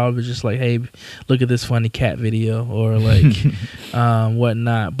stuff. It's probably just like, hey, look at this funny cat video or like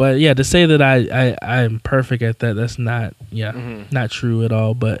whatnot. But yeah, to say that I'm perfect at that, that's not not true at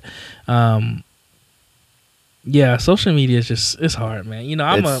all. But social media is just, it's hard, man. You know,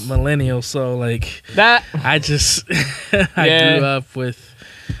 I'm a millennial, so like That I just I grew up with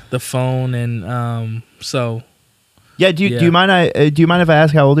the phone, and so Yeah. Do you mind? Do you mind if I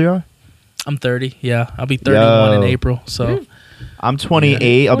ask how old you are? I'm 30. Yeah, I'll be 31 in Yo. April. So I'm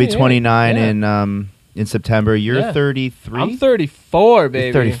 28. I'll be 28, 29 yeah. in September. You're Yeah. 33. I'm 34, baby.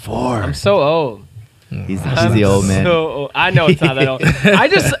 You're 34. I'm so old. He's I'm the old man. So old. I know it's not that old.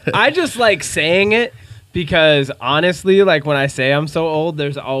 I just like saying it because honestly, like when I say I'm so old,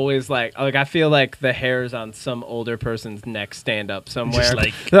 there's always like I feel like the hairs on some older person's neck stand up somewhere. Just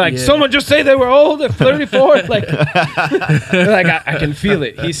like, They're like, yeah. someone just say they were old at 34. Like, I can feel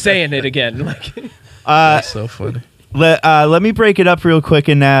it. He's saying it again. Like, that's so funny. Let me break it up real quick,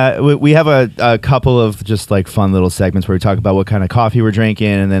 and we have a couple of just like fun little segments where we talk about what kind of coffee we're drinking,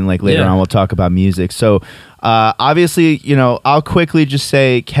 and then like later on we'll talk about music. So obviously, you know, I'll quickly just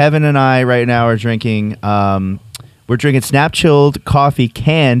say Kevin and I right now are drinking. We're drinking Snap Chilled coffee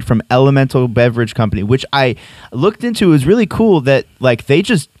canned from Elemental Beverage Company, which I looked into. It was really cool that like they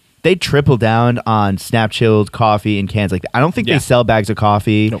triple down on Snap Chilled coffee in cans. Like I don't think they sell bags of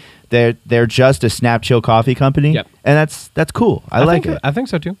coffee. Nope. They're just a Snap Chill coffee company. Yep. And that's cool. I like it. I think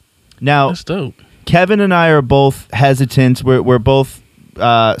so too. Now, That's dope. Kevin and I are both hesitant. We're both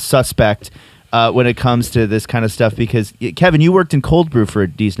suspect when it comes to this kind of stuff because Kevin, you worked in cold brew for a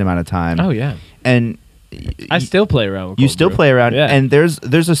decent amount of time. Oh yeah. And I still play around with you cold still brew. play around, Yeah. and there's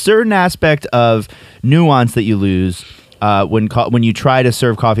a certain aspect of nuance that you lose when you try to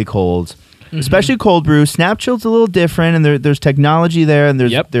serve coffee cold, especially cold brew. Snap Chilled's a little different, and there's technology there, and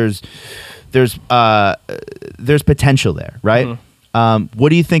there's potential there, right? What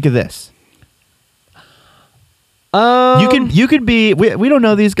do you think of this? You could be. We don't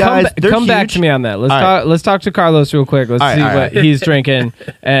know these guys. Come back to me on that. Let's talk to Carlos real quick. Let's see what he's drinking,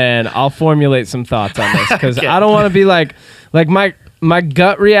 and I'll formulate some thoughts on this because I don't want to be like my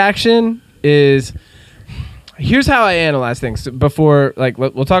gut reaction is. Here's how I analyze things before, like,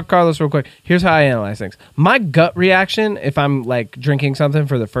 we'll talk to Carlos real quick. Here's how I analyze things. My gut reaction, if I'm, like, drinking something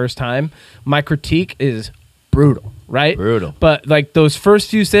for the first time, my critique is brutal, right? Brutal. But, like, those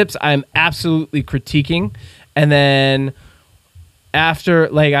first few sips, I'm absolutely critiquing. And then after,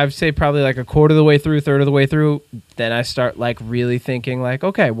 like, I'd say probably, like, a quarter of the way through, third of the way through, then I start, like, really thinking, like,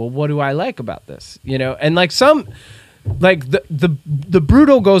 okay, well, what do I like about this? You know? And, like, like, the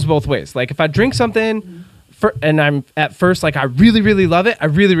brutal goes both ways. Like, if I drink something... and I'm at first like I really really love it. I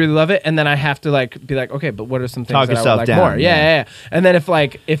really really love it, and then I have to like be like, okay, but what are some things Talk that I yourself would like down, more? yeah. Yeah. And then if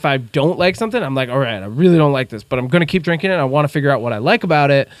I don't like something, I'm like, all right, I really don't like this, but I'm gonna keep drinking it. I want to figure out what I like about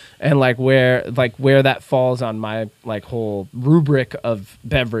it and like where that falls on my like whole rubric of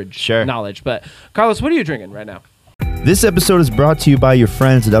beverage knowledge. But Carlos, what are you drinking right now? This episode is brought to you by your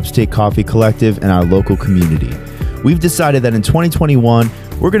friends at Upstate Coffee Collective and our local community. We've decided that in 2021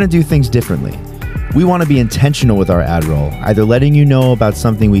 we're gonna do things differently. We want to be intentional with our ad roll, either letting you know about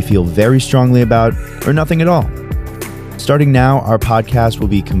something we feel very strongly about or nothing at all. Starting now, our podcast will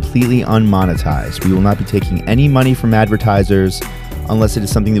be completely unmonetized. We will not be taking any money from advertisers unless it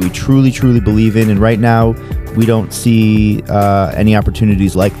is something that we truly, truly believe in. And right now, we don't see any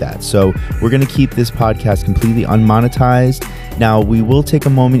opportunities like that. So we're going to keep this podcast completely unmonetized. Now, we will take a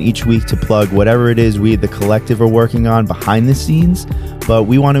moment each week to plug whatever it is we, the collective, are working on behind the scenes, but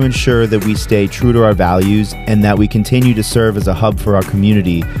we want to ensure that we stay true to our values and that we continue to serve as a hub for our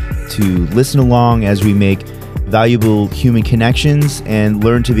community to listen along as we make valuable human connections and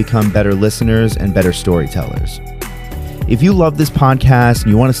learn to become better listeners and better storytellers. If you love this podcast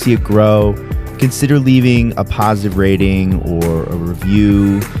and you want to see it grow, consider leaving a positive rating or a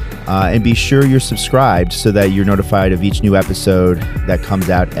review, and be sure you're subscribed so that you're notified of each new episode that comes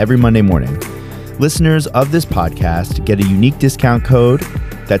out every Monday morning. Listeners of this podcast get a unique discount code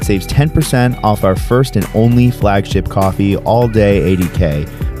that saves 10% off our first and only flagship coffee all day ADK,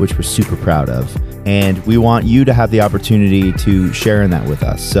 which we're super proud of. And we want you to have the opportunity to share in that with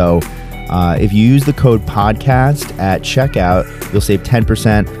us. So if you use the code podcast at checkout, you'll save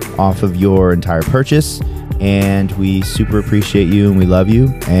 10% off of your entire purchase. And we super appreciate you and we love you.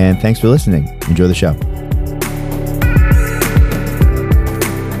 And thanks for listening. Enjoy the show.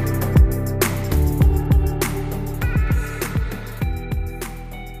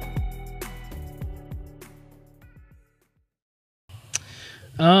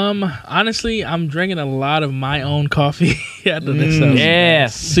 Honestly, I'm drinking a lot of my own coffee after this. Yeah.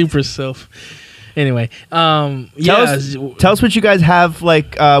 Super self. Anyway, Tell us what you guys have,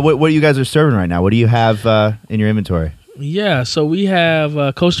 like, what you guys are serving right now. What do you have in your inventory? Yeah, so we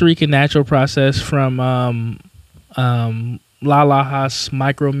have Costa Rican natural process from La Lajas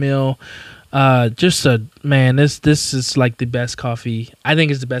Micro Mill. This is like the best coffee. I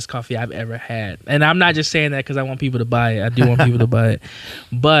think it's the best coffee I've ever had. And I'm not just saying that because I want people to buy it. I do want people to buy it.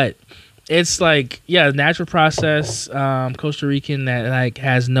 But it's like, natural process, Costa Rican that like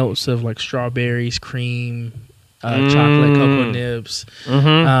has notes of like strawberries, cream, chocolate, cocoa nibs.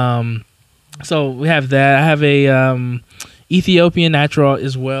 So we have that. I have a Ethiopian natural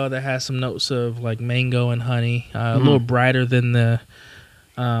as well that has some notes of like mango and honey. A little brighter than the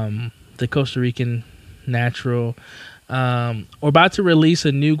Costa Rican natural. We're about to release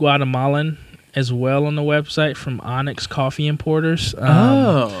a new Guatemalan as well on the website from Onyx Coffee Importers.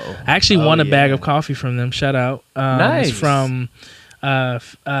 I actually won a bag of coffee from them. Shout out. Nice. It's from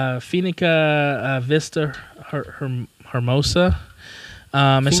Finica Vista Hermosa.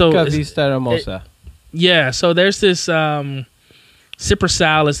 Finca Vista Hermosa. So there's this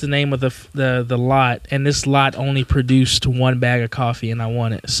Cipressal is the name of the lot, and this lot only produced one bag of coffee, and I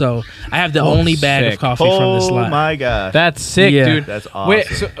won it. So I have the only bag of coffee from this lot. Oh my gosh. That's sick, dude. That's awesome. Wait,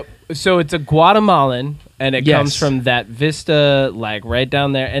 so it's a Guatemalan, and it comes from that Vista, like right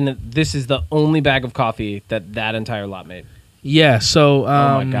down there, and this is the only bag of coffee that entire lot made. Yeah, so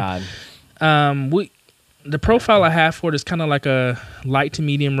oh my god. The profile I have for it is kind of like a light to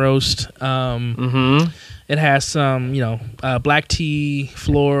medium roast. It has some, black tea,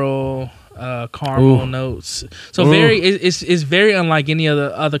 floral, caramel notes. So it's very unlike any of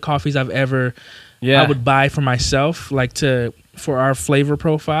the other coffees I've ever I would buy for myself, like for our flavor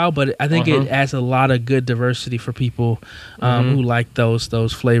profile. But I think it adds a lot of good diversity for people who like those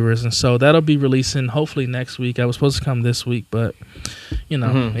flavors. And so that'll be releasing hopefully next week. I was supposed to come this week, but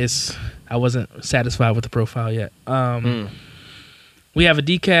I wasn't satisfied with the profile yet. We have a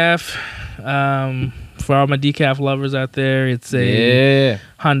decaf For all my decaf lovers out there, it's a Yeah.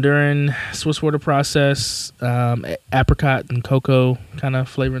 Honduran Swiss water process, apricot and cocoa kind of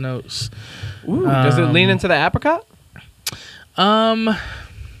flavor notes. Ooh, does it lean into the apricot?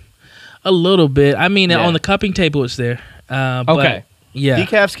 A little bit. I mean, Yeah. on the cupping table, it's there. Okay. But yeah.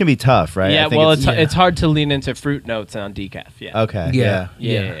 Decafs can be tough, right? Yeah, I think well, yeah. it's hard to lean into fruit notes on decaf. Yeah. okay. Yeah.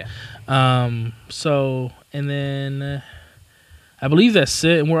 Yeah. So, and then I believe that's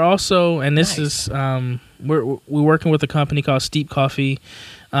it. And we're also, and this Nice. is, we're working with a company called Steep Coffee.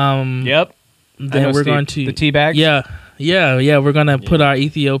 Yep. I Then know we're Steve. going to the tea bags. Yeah. We're gonna put Yeah. our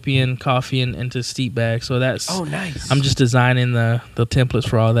Ethiopian coffee into steep bags. So that's. Oh, nice. I'm just designing the templates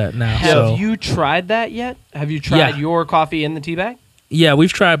for all that now. Have so you tried that yet? Have you tried Yeah. your coffee in the tea bag? yeah,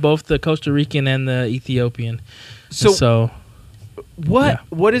 we've tried both the Costa Rican and the Ethiopian. So, what yeah.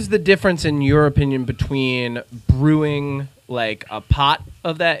 what is the difference in your opinion between brewing like a pot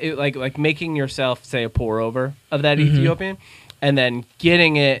of that, like making yourself say a pour over of that Mm-hmm. Ethiopian, and then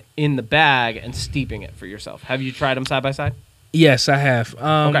getting it in the bag and steeping it for yourself? Have you tried them side by side? Yes, I have.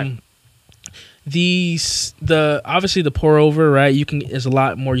 Okay. The obviously the pour over, right? Is a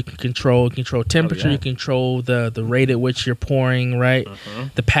lot more you can control. You control temperature. yeah. You control the rate at which you're pouring, right? Mm-hmm.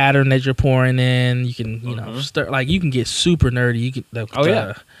 The pattern that you're pouring in. You can stir, like you can get super nerdy. You can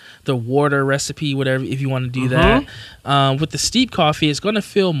the water recipe, whatever, if you want to do Mm-hmm. that. With the steep coffee, it's going to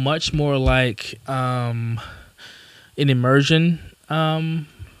feel much more like an immersion. I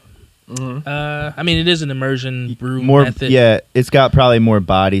mean, it is an immersion brew More, method. yeah, it's got probably more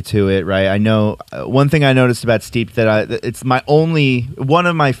body to it, right? I know one thing I noticed about Steep it's one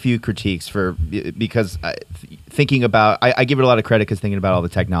of my few critiques because thinking about, I give it a lot of credit because thinking about all the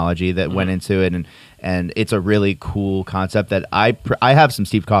technology that went into it, and it's a really cool concept that I have some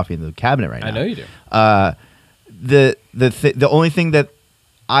Steep coffee in the cabinet right now. I know you do. The only thing that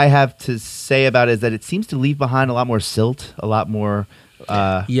I have to say about it is that it seems to leave behind a lot more silt, a lot more.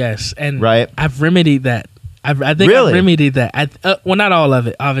 Yes, and Right. I've remedied that. I think Really? I've remedied that. Well, not all of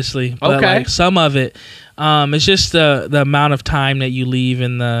it, obviously, but Okay. like some of it. It's just the amount of time that you leave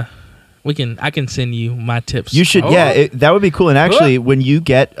in the. I can send you my tips. You should, Oh. yeah, that would be cool. And actually, when you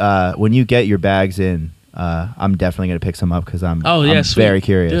get your bags in, I'm definitely gonna pick some up because I'm sweet. very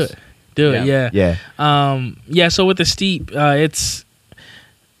curious. Do it. Yeah. Yeah, So with the steep, it's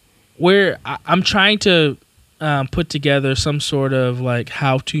where I'm trying to put together some sort of like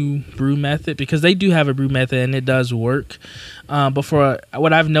how to brew method, because they do have a brew method and it does work. But for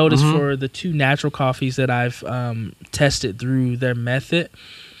what I've noticed for the two natural coffees that I've tested through their method,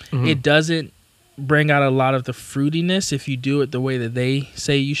 it doesn't bring out a lot of the fruitiness if you do it the way that they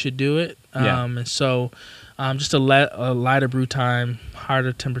say you should do it. Yeah. And so just a lighter brew time,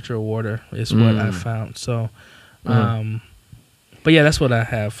 harder temperature of water is what I found. So, but yeah, that's what I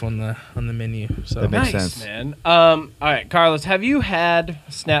have on the menu. So That makes Nice, sense. man. All right, Carlos, have you had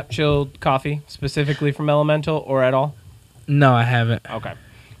snap chilled coffee specifically from Elemental or at all? no, I haven't. Okay,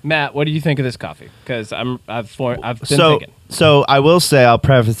 Matt, what do you think of this coffee? Because I've been So thinking. I will say, I'll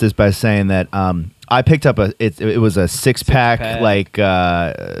preface this by saying that I picked up it was a six-pack Six-pack. like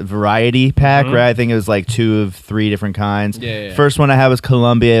variety pack, right? I think it was like 2 of 3 different kinds. Yeah. First one I had was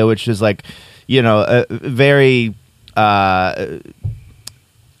Columbia, which is like, a very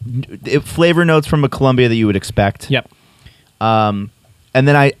flavor notes from a Columbia that you would expect. Yep. And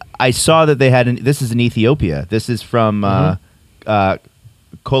then I saw that they had this is in Ethiopia. This is from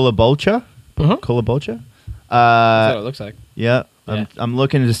Kolabolcha. Kolabolcha. That's what it looks like. Yeah, Yeah. I'm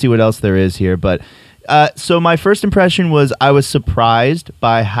looking to see what else there is here, but so my first impression was I was surprised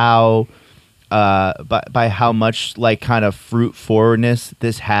by how by how much like kind of fruit forwardness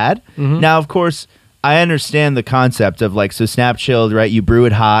this had. Now, of course, I understand the concept of like, so snap chilled, right? You brew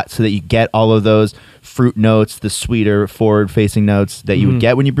it hot so that you get all of those fruit notes, the sweeter forward facing notes that you would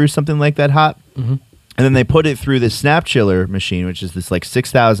get when you brew something like that hot. And then they put it through this snap chiller machine, which is this like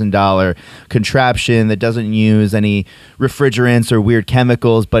 $6,000 contraption that doesn't use any refrigerants or weird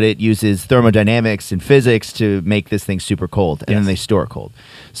chemicals, but it uses thermodynamics and physics to make this thing super cold, and then they store it cold.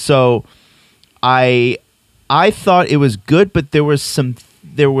 So I thought it was good, but there were some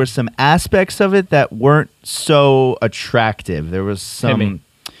aspects of it that weren't so attractive. There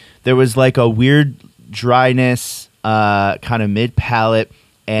was like a weird dryness, kind of mid palate,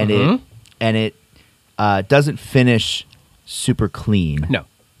 and it doesn't finish super clean. No.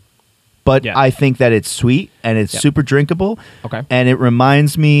 But Yeah. I think that it's sweet and it's super drinkable. Okay. And it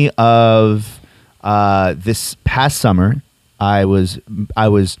reminds me of this past summer. I was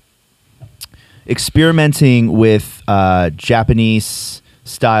experimenting with Japanese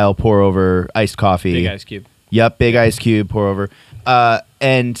style pour over iced coffee. Big ice cube. Yep, big ice cube pour over.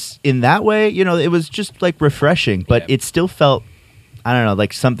 And in that way, you know, it was just like refreshing, but Yeah. it still felt, I don't know,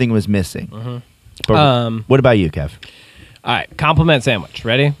 like something was missing. Mm-hmm. But what about you, Kev? All right, compliment sandwich.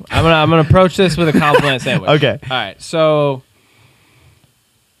 Ready? I'm gonna approach this with a compliment sandwich. Okay. All right. So,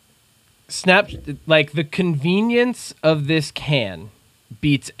 like the convenience of this can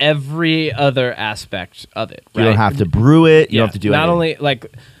beats every other aspect of it. You right? don't have to brew it. You don't have to do Not anything. only like,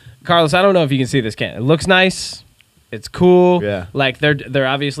 Carlos, I don't know if you can see this can. It looks nice. It's cool. Yeah. Like they're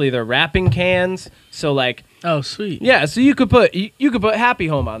obviously they're wrapping cans. So like. Oh, sweet. Yeah, so you could put Happy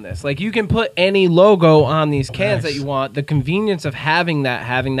Home on this. Like you can put any logo on these cans Nice. that you want. The convenience of having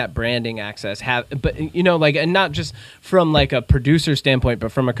that branding access, but you know, like, and not just from like a producer standpoint,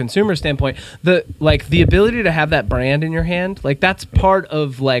 but from a consumer standpoint, the ability to have that brand in your hand, like that's part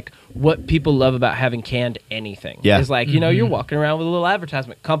of like what people love about having canned anything. Yeah. Is like, you know, you're walking around with a little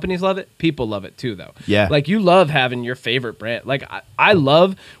advertisement. Companies love it. People love it too, though. Yeah. Like you love having your favorite brand. Like I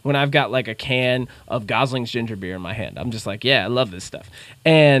love when I've got like a can of Gosling's ginger beer in my hand. I'm just like, yeah, I love this stuff.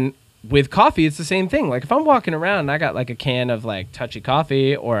 And with coffee, it's the same thing. Like if I'm walking around and I got like a can of like Touchy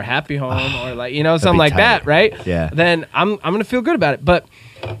Coffee or Happy Home or like, you know, something be like tight. that, right? Yeah. Then I'm gonna feel good about it. But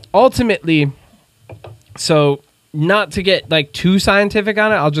ultimately, so not to get like too scientific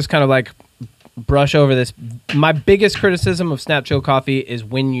on it, I'll just kind of like brush over this. My biggest criticism of Snap Chill coffee is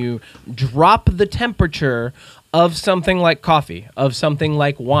when you drop the temperature of something like coffee, of something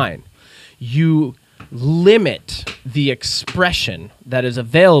like wine, you limit the expression that is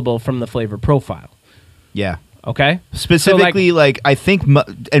available from the flavor profile. Yeah. Okay? Specifically, like I think,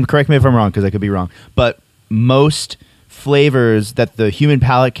 and correct me if I'm wrong because I could be wrong, but most flavors that the human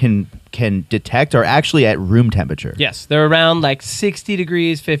palate can detect are actually at room temperature. Yes, they're around like 60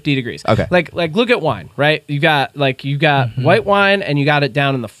 degrees, 50 degrees. Okay. Like look at wine, right? You got white wine and you got it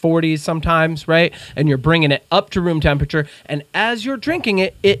down in the 40s sometimes, right? And you're bringing it up to room temperature, and as you're drinking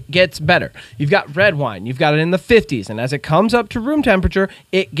it, it gets better. You've got red wine, you've got it in the 50s, and as it comes up to room temperature,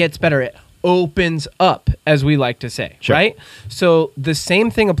 it gets better. It opens up, as we like to say, Sure. right? So the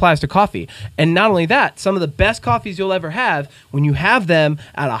same thing applies to coffee. And not only that, some of the best coffees you'll ever have, when you have them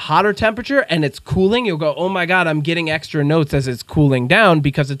at a hotter temperature and it's cooling, you'll go, oh my God, I'm getting extra notes as it's cooling down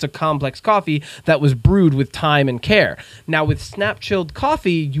because it's a complex coffee that was brewed with time and care. Now with Snap Chilled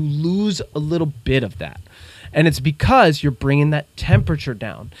coffee, you lose a little bit of that. And it's because you're bringing that temperature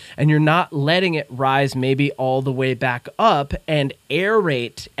down and you're not letting it rise maybe all the way back up and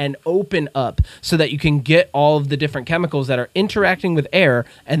aerate and open up so that you can get all of the different chemicals that are interacting with air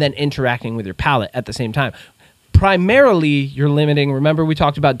and then interacting with your palate at the same time. Primarily, you're limiting, remember we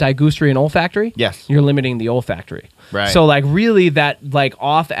talked about digestion and olfactory? Yes. You're limiting the olfactory. Right. So like really that like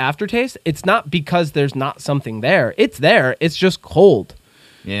off aftertaste, it's not because there's not something there. It's there. It's just cold.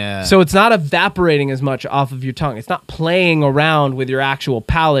 Yeah. So it's not evaporating as much off of your tongue. It's not playing around with your actual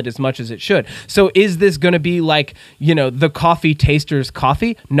palate as much as it should. So is this going to be like, you know, the coffee taster's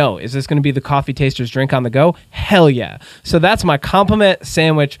coffee? No. Is this going to be the coffee taster's drink on the go? Hell yeah. So that's my compliment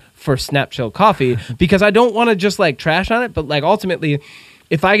sandwich for Snap Chill coffee, because I don't want to just like trash on it, but like ultimately,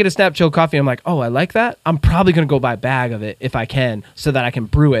 if I get a Snap Chill coffee, I'm like, oh, I like that. I'm probably going to go buy a bag of it if I can, so that I can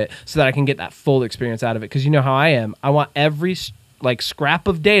brew it, so that I can get that full experience out of it. Because you know how I am. I want every like scrap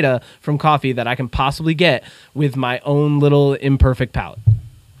of data from coffee that I can possibly get with my own little imperfect palate.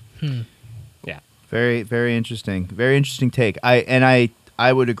 Yeah. Very, very interesting. Very interesting take. I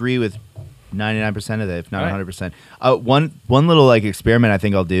would agree with 99% of that, if not All right. 100%. One little like experiment I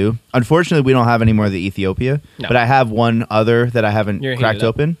think I'll do. Unfortunately, we don't have any more of the Ethiopia, No. but I have one other that I haven't You're cracked heated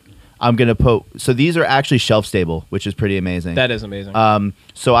up. open. I'm gonna so these are actually shelf stable, which is pretty amazing. That is amazing.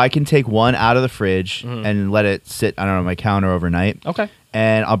 So I can take one out of the fridge Mhm. and let it sit, I don't know, on my counter overnight. Okay.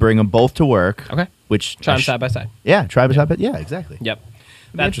 And I'll bring them both to work. Okay. Which Try I them side by side. Yeah, try by side. Yeah, exactly. Yep.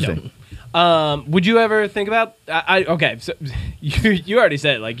 That's That's interesting. dope. Would you ever think about? Okay, so you already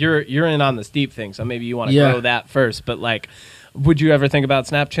said like you're in on the steep thing, so maybe you want to Yeah. grow that first. But like, would you ever think about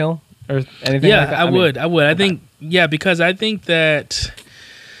Snap Chill or anything? Yeah, like that? I mean, would. I think, yeah, because I think that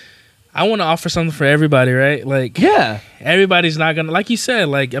I want to offer something for everybody, right? Like, Yeah. everybody's not gonna, like you said,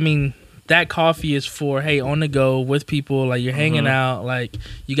 like, I mean, that coffee is for, hey, on the go with people, like you're hanging out, like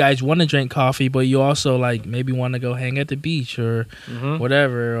you guys want to drink coffee, but you also like maybe want to go hang at the beach or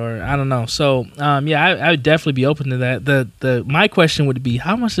whatever, or I don't know. So yeah, I would definitely be open to that. The my question would be,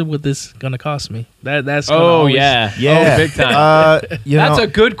 how much would this gonna cost me? That's gonna Oh always- yeah. Yeah. Oh, big time. You That's know, a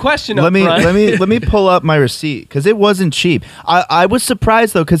good question. let up me front. let me pull up my receipt because it wasn't cheap. I was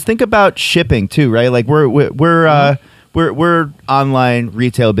surprised though, because think about shipping too, right? Like we're we're online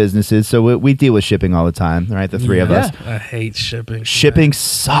retail businesses, so we deal with shipping all the time, right? The three of Yeah. us. I hate shipping. Shipping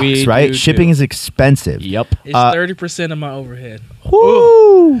sucks, We right? do Shipping too. is expensive. Yep. It's 30% of my overhead.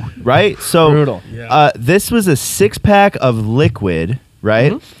 Woo! Right? So Brutal. Yeah. this was a 6-pack of liquid,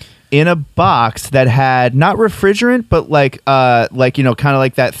 right? In a box that had not refrigerant, but like kind of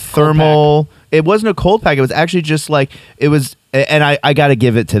like that thermal. It wasn't a cold pack. It was actually just like it was. And I got to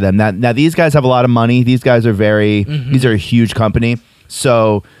give it to them. Now these guys have a lot of money. These guys are these are a huge company.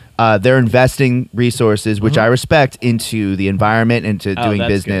 So they're investing resources, which I respect, into the environment and to doing that's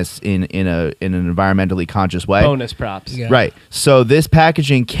business in an environmentally conscious way. Bonus props. Yeah. Right. So this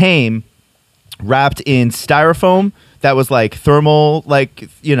packaging came wrapped in styrofoam that was like thermal,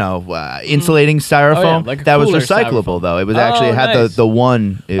 insulating styrofoam. like a that was cooler recyclable styrofoam. though. It was Oh, actually it had nice. the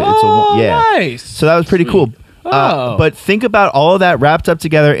one. It's Oh, yeah. nice. So that was pretty cool. Oh. But think about all of that wrapped up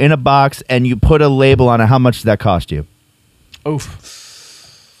together in a box, and you put a label on it. How much did that cost you? Oof.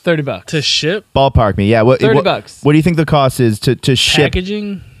 $30. To ship Ballpark me. Yeah. What, $30. What do you think the cost is to ship?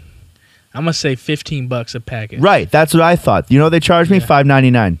 packaging, I'm gonna say $15 a package. Right. That's what I thought. You know they charged me Yeah.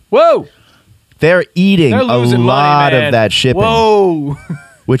 $5.99. Whoa. They're eating They're a losing lot money, man. of that shipping, Whoa.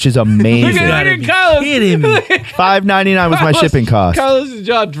 which is Look amazing. at gotta be Carlos. kidding me. $5.99 was my shipping cost. Carlos'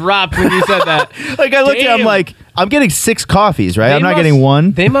 jaw dropped when you said that. Like I looked at it, I'm Damn. like, I'm getting 6 coffees, right? They I'm not must- getting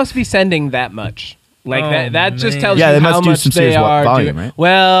one. They must be sending that much. Like Oh, that just man. tells Yeah, you they how must do much some they serious are volume, doing. right?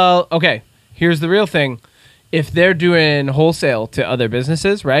 Well, okay. Here's the real thing. If they're doing wholesale to other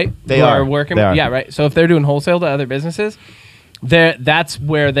businesses, right? They who are. working. They are. Yeah, right. So if they're doing wholesale to other businesses, that's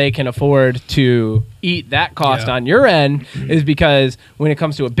where they can afford to eat that cost Yeah. on your end, is because when it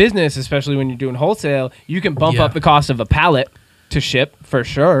comes to a business, especially when you're doing wholesale, you can bump Yeah. up the cost of a pallet to ship for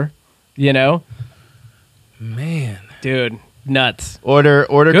sure. You know, Man. dude, nuts. Order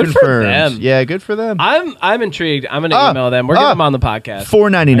Good for confirmed. them. Yeah, good for them. I'm intrigued. I'm gonna email them. We're getting them on the podcast.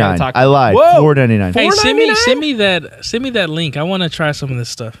 $4.99. talk I lied. Whoa. $4.99. Hey, $4.99? send me that link. I want to try some of this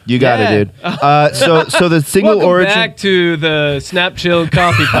stuff. You got Yeah. it, dude. So the single Welcome origin. back to the Snap Chilled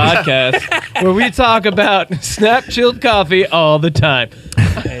Coffee podcast, where we talk about Snap Chilled coffee all the time.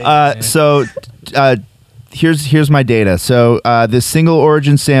 So here's my data. So this single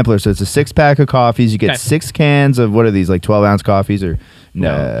origin sampler. So it's a 6-pack of coffees. You get Okay. 6 cans of what are these, like 12-ounce coffees or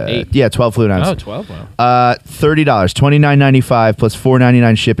No, 8. Yeah, 12 fluid ounce. Oh, 12. Wow. $30, $29.95 plus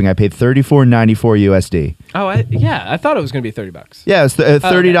 $4.99 shipping. I paid $34.94 USD. Oh, I thought it was gonna be $30. Yeah, it's a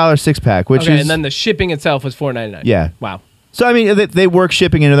 $30 6-pack, which Okay, is and then the shipping itself was $4.99. Yeah. Wow. so. I mean, they work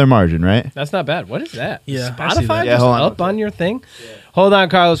shipping into their margin, right? That's not bad. What is that? Yeah, I see Spotify that. Yeah, just hold on. up on your thing? Hold on,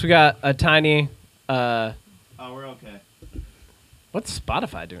 Carlos. We got a tiny. Oh, we're okay. What's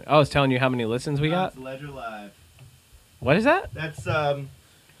Spotify doing? Oh, it's telling you how many listens we got. Ledger Live. What is that?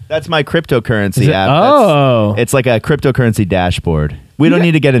 That's my cryptocurrency Is it- app. oh. It's like a cryptocurrency dashboard. We don't got-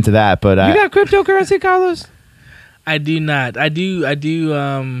 need to get into that, but You got cryptocurrency, Carlos? I do not. I do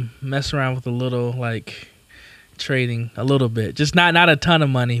mess around with a little like trading a little bit. Just not a ton of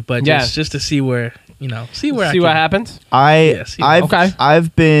money, but Yeah. just to see where see where I See can, what happens. Yes, yeah. Okay.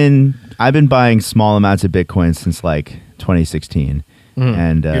 I've been buying small amounts of Bitcoin since like 2016,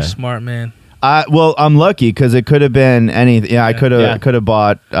 and You're smart, man. well, I'm lucky because it could have been anything. Yeah, I Yeah. could have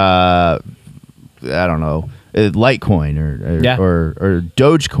bought I don't know, Litecoin or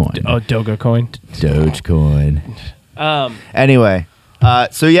Dogecoin. Oh, Dogecoin. Dogecoin. Anyway,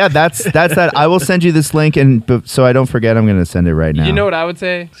 so yeah, that's that. I will send you this link, but so I don't forget, I'm going to send it right now. You know what I would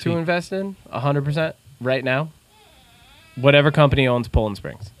say to invest in 100% right now? Whatever company owns Poland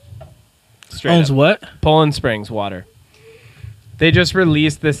Springs. Straight Owns up. what? Poland Springs water. They just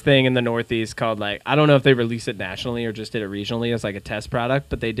released this thing in the Northeast called like, I don't know if they released it nationally or just did it regionally as like a test product,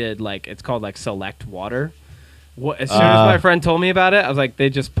 but they did like, it's called like Select Water. As soon as my friend told me about it, I was like, they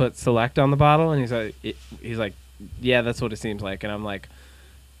just put Select on the bottle, and he's like, yeah, that's what it seems like, and I'm like,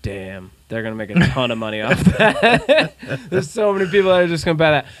 damn, they're gonna make a ton of money off that. There's so many people that are just gonna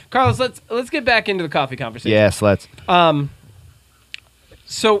buy that. Carlos, let's get back into the coffee conversation. Yes, let's.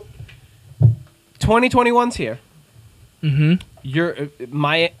 So 2021's here. Mm-hmm.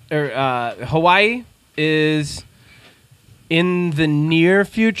 Hawaii is in the near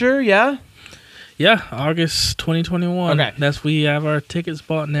future, yeah? Yeah, August 2021. Okay. We have our tickets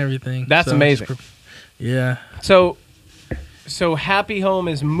bought and everything. That's So amazing. Yeah. So Happy Home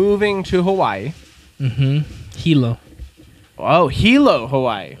is moving to Hawaii. Mm-hmm. Hilo. Oh, Hilo,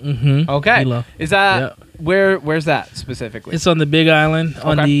 Hawaii. Mm-hmm. Okay. Hilo. Is that Yep. where's that specifically? It's on the Big Island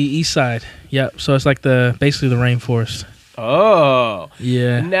on Okay. the east side. Yep. So it's like basically the rainforest. Oh.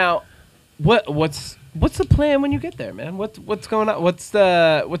 Yeah. Now, what's the plan when you get there, man? What's going on? What's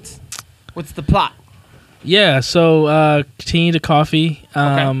the plot? Yeah, so continue to coffee.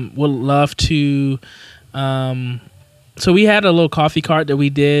 Okay. Would love to. So we had a little coffee cart that we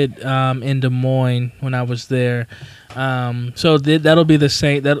did in Des Moines when I was there. So that'll be the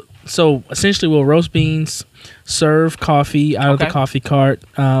same. So essentially, we'll roast beans, serve coffee out of the Okay. coffee cart.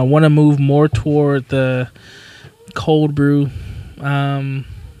 Want to move more toward the cold brew.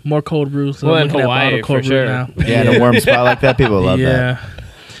 More cold brew. So Well, I'm in looking at Hawaii, bottled cold for brew sure. now. Yeah, in a warm spot like that, people love that.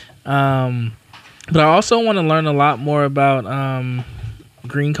 Yeah. But I also want to learn a lot more about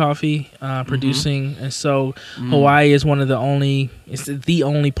green coffee producing, and so Hawaii is one of the only. It's the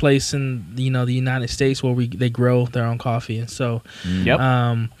only place in the United States where they grow their own coffee, and so Yep.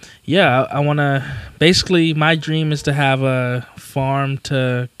 yeah, I want to. Basically, my dream is to have a farm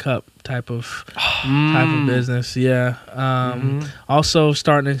to cup type of business. Yeah. Also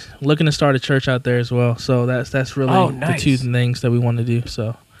looking to start a church out there as well. So that's really Oh, the nice. two things that we want to do.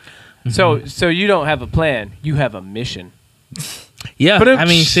 So. So you don't have a plan. You have a mission. Yeah, But I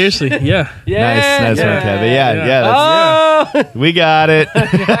mean, seriously, yeah. Nice one, Kevin. Yeah, Yeah. that's, Oh, we got it.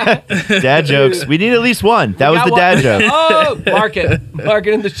 Dad jokes. We need at least one. That was got the one. dad joke. Oh, mark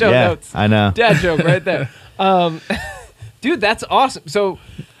it in the show Yeah, notes. I know. Dad joke right there. Dude, that's awesome. So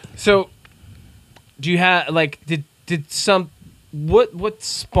do you have did what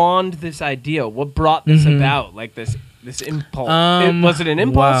spawned this idea? What brought this about? Like this impulse? Was it an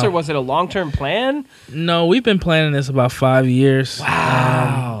impulse wow. or was it a long-term plan? No, we've been planning this about 5 years.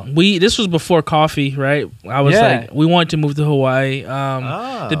 Wow. This was before coffee, right? I was Yeah. like, we wanted to move to Hawaii.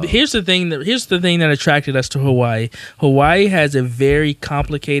 Here's the thing that attracted us to Hawaii. Hawaii has a very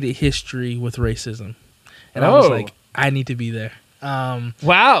complicated history with racism, and I was Oh. like, I need to be there.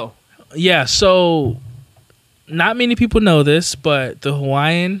 Wow. Yeah, so not many people know this, but the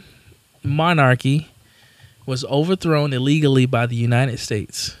Hawaiian monarchy was overthrown illegally by the United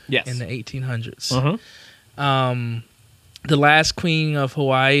States Yes. in the 1800s. Uh-huh. The last queen of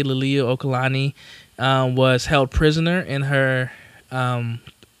Hawaii, Liliuokalani, was held prisoner in her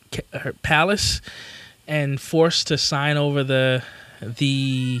palace and forced to sign over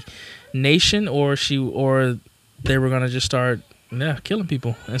the nation, or they were gonna just start killing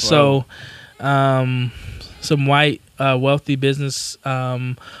people. And so some white wealthy business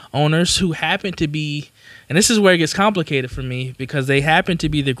owners who happen to be, and this is where it gets complicated for me, because they happen to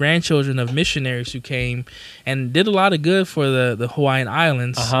be the grandchildren of missionaries who came and did a lot of good for the Hawaiian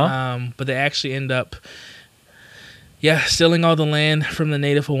Islands, but they actually end up stealing all the land from the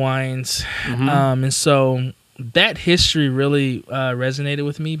native Hawaiians. And so that history really resonated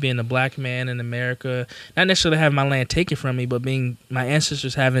with me, being a black man in America, not necessarily having my land taken from me, but being my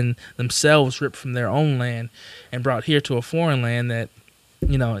ancestors having themselves ripped from their own land and brought here to a foreign land that,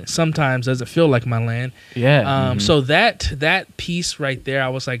 sometimes doesn't feel like my land. Yeah. So that piece right there, I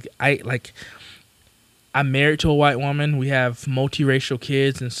was like, I'm married to a white woman. We have multiracial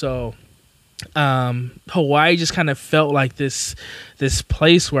kids, and so Hawaii just kind of felt like this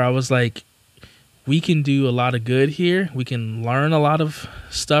place where I was like, we can do a lot of good here. We can learn a lot of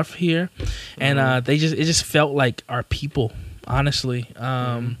stuff here, and it just felt like our people, honestly.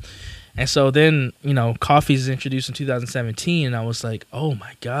 And so then coffee is introduced in 2017, and I was like, oh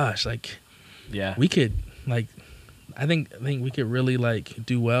my gosh, like Yeah. we could I think we could really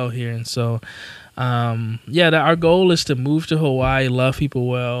do well here. And so our goal is to move to Hawaii, love people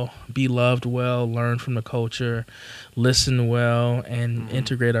well, be loved well, learn from the culture, listen well, and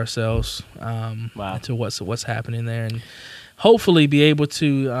integrate ourselves into what's happening there, and hopefully be able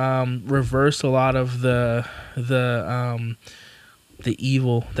to reverse a lot of the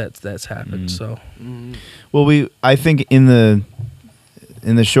evil that's happened. So Well, I think in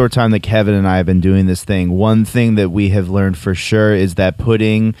the short time that Kevin and I have been doing this thing, one thing that we have learned for sure is that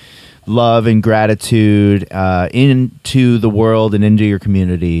putting love and gratitude into the world and into your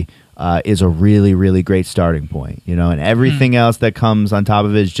community is a really, really great starting point, and everything else that comes on top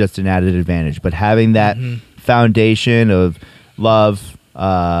of it is just an added advantage. But having that foundation of love,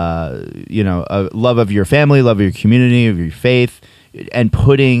 love of your family, love of your community, of your faith, and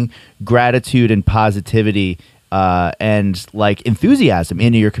putting gratitude and positivity and enthusiasm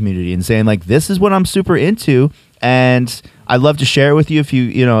into your community, and saying this is what I'm super into, and I'd love to share it with you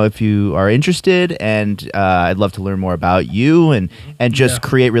if you are interested, and I'd love to learn more about you and just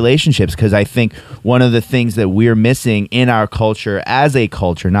create relationships, because I think one of the things that we're missing in our culture as a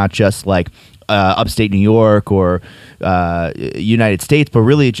culture, not just upstate New York or United States, but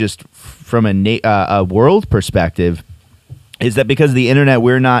really just from a world perspective, is that because of the internet,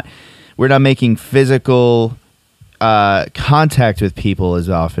 we're not making physical contact with people as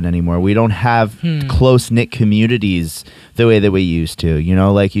often anymore. We don't have close-knit communities the way that we used to.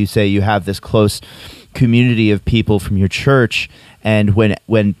 Like you say, you have this close community of people from your church. And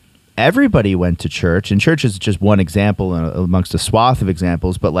when everybody went to church, and church is just one example amongst a swath of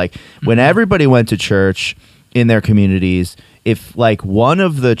examples, but like when everybody went to church in their communities, if like one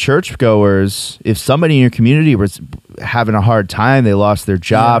of the churchgoers, if somebody in your community was having a hard time, they lost their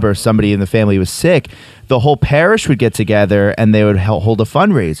job, or somebody in the family was sick, the whole parish would get together and they would hold a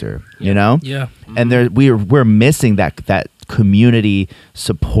fundraiser, you know? Yeah. And we're missing that community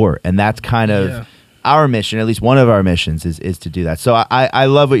support, and that's kind of our mission. At least one of our missions is to do that. So I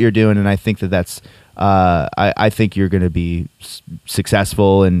love what you're doing, and I think that's I think you're going to be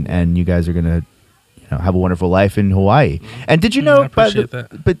successful, and you guys are going to have a wonderful life in Hawaii. And did you know? I appreciate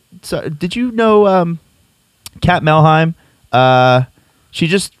that. But did you know Kat Melheim? She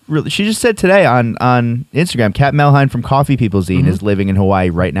just said today on Instagram, Kat Melheim from Coffee People Zine is living in Hawaii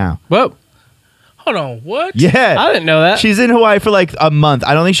right now. Whoa. Hold on, what? Yeah. I didn't know that. She's in Hawaii for like a month.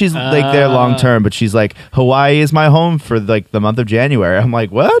 I don't think she's like there long term, but she's like, Hawaii is my home for like the month of January. I'm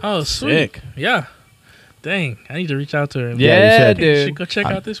like, what? Oh, sweet. Sick. Yeah. Dang, I need to reach out to her. Yeah, you should. You should dude. go check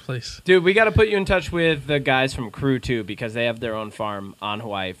out this place. Dude, we got to put you in touch with the guys from Crew too, because they have their own farm on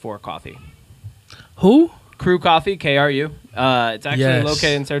Hawaii for coffee. Who? Crew Coffee, KRU. It's actually Yes.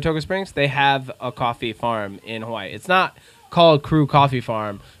 located in Saratoga Springs. They have a coffee farm in Hawaii. It's not called Crew Coffee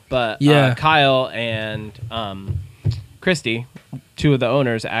Farm, but Kyle and Christy, two of the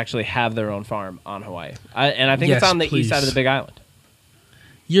owners, actually have their own farm on Hawaii. And I think it's on the east side of the Big Island.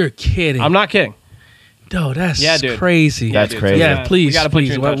 You're kidding. I'm not kidding. No, that's dude. crazy. That's crazy. Yeah, please, we gotta put please.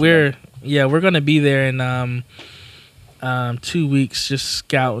 you in touch with We're gonna be there in 2 weeks, just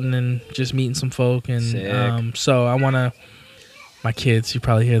scouting and just meeting some folk, and Sick. so I wanna. My kids, you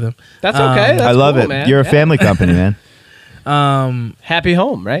probably hear them. That's okay. That's I love cool, it. man. You're a Yeah. family company, man. Happy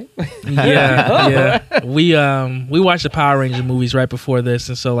home, right? Yeah. We watched the Power Ranger movies right before this,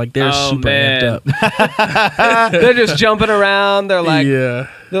 and so like they're super amped up. They're just jumping around. They're like, yeah.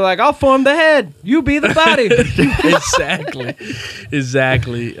 they're like, I'll form the head. You be the body.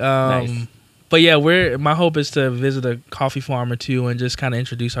 exactly. Nice. But yeah, my hope is to visit a coffee farm or two and just kind of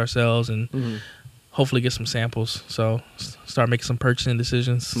introduce ourselves and hopefully get some samples. So start making some purchasing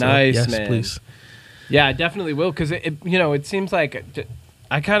decisions. So, Nice, yes, man. please. Yeah, I definitely will, because it seems like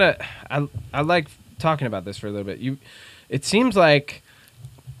I like talking about this for a little bit. It seems like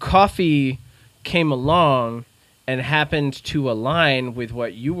coffee came along and happened to align with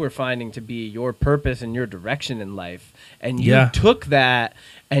what you were finding to be your purpose and your direction in life, and you took that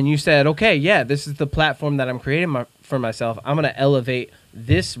and you said, okay, yeah, this is the platform that I'm creating for myself. I'm going to elevate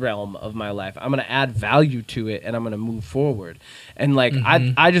this realm of my life. I'm going to add value to it, and I'm going to move forward. And like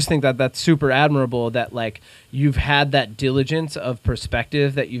I just think that that's super admirable, that like you've had that diligence of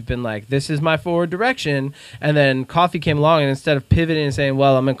perspective, that you've been like, this is my forward direction, and then coffee came along, and instead of pivoting and saying,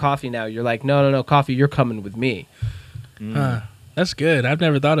 well, I'm in coffee now, you're like, no, coffee, you're coming with me. That's good. I've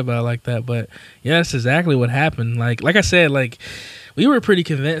never thought about it like that, but yeah, that's exactly what happened. Like I said, like we were pretty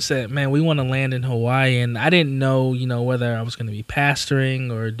convinced that, man, we want to land in Hawaii, and I didn't know, whether I was going to be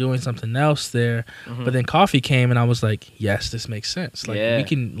pastoring or doing something else there. But then coffee came, and I was like, yes, this makes sense. Like we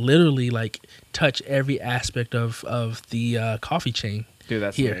can literally like touch every aspect of the coffee chain. Dude,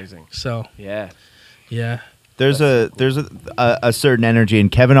 that's here. amazing. So Yeah. There's a certain energy, and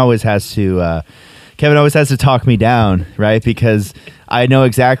Kevin always has to talk me down, right? Because I know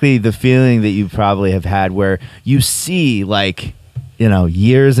exactly the feeling that you probably have had, where you see like,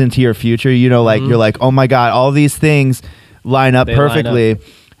 years into your future, like you're like, oh my God, all these things line up perfectly.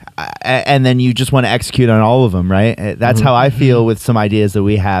 And then you just want to execute on all of them, right? That's how I feel with some ideas that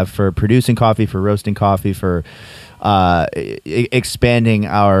we have for producing coffee, for roasting coffee, for expanding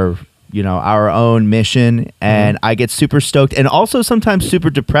our own mission. And I get super stoked, and also sometimes super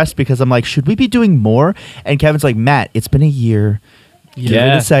depressed, because I'm like, should we be doing more? And Kevin's like, Matt, it's been a year. Give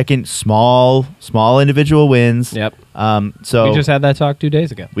it a second. Small individual wins. Yep. So We just had that talk 2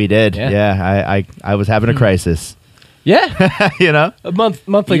 days ago. we did. Yeah. Yeah. I was having a crisis. Yeah. A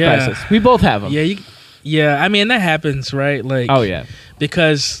monthly crisis. We both have them. Yeah. I mean, that happens, right? Like, Oh, yeah.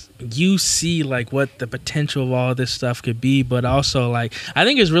 because you see like what the potential of all this stuff could be, but also like I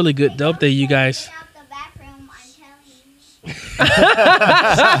think it's really dope that you guys.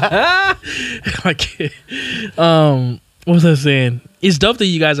 Okay. What was I saying? It's dope that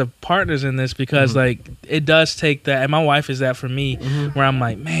you guys are partners in this, because like it does take that, and my wife is that for me, where I'm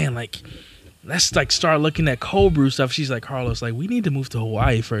like, man, like let's like start looking at cold brew stuff. She's like, Carlos, like we need to move to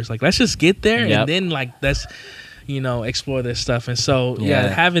Hawaii first. Like let's just get there and then like let's explore this stuff. And so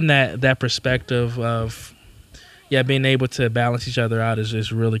having that perspective of being able to balance each other out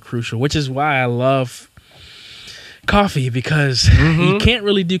is really crucial, which is why I love coffee because you can't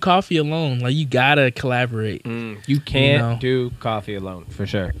really do coffee alone. Like you gotta collaborate. You can't know. do coffee alone, for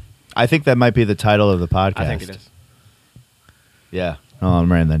sure. I think that might be the title of the podcast. I think it is. Yeah. Oh,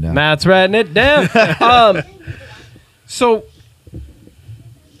 I'm writing that down. Matt's writing it down. So,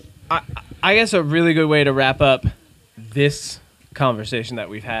 I guess a really good way to wrap up this conversation that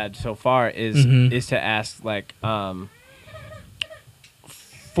we've had so far is to ask, like,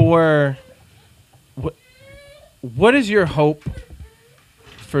 for what is your hope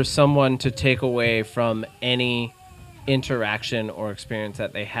for someone to take away from any interaction or experience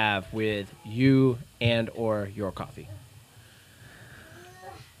that they have with you and or your coffee?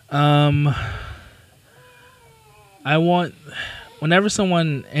 I want, whenever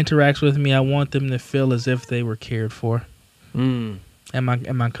someone interacts with me, I want them to feel as if they were cared for. At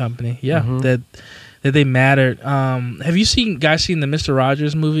my company, that they mattered. Have you guys seen the Mr.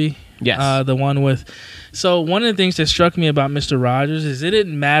 Rogers movie? Yes. The one with. So one of the things that struck me about Mr. Rogers is it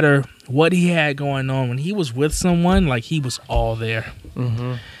didn't matter what he had going on when he was with someone. Like he was all there,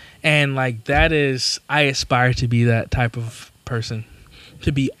 and like that is, I aspire to be that type of person,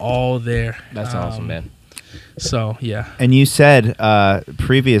 to be all there. That's awesome, man. So yeah. And you said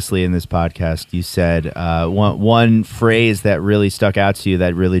previously in this podcast, you said one phrase that really stuck out to you,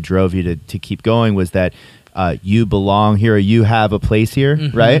 that really drove you to keep going, was that you belong here, or you have a place here,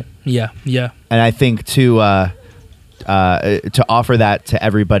 right? Yeah. And I think to offer that to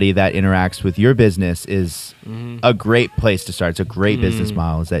everybody that interacts with your business is a great place to start. It's a great business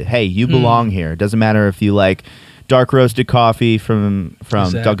model. Is that, hey, you belong here. It doesn't matter if you like dark roasted coffee from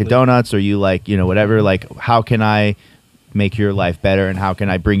Dunkin' Donuts, or you like, whatever. Like, how can I make your life better, and how can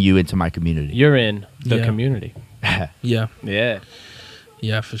I bring you into my community? You're in the community. Yeah,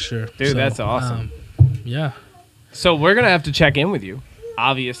 for sure. Dude, so, that's awesome. Yeah. So we're gonna have to check in with you,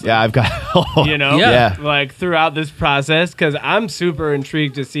 obviously. Yeah, I've got. Like throughout this process, because I'm super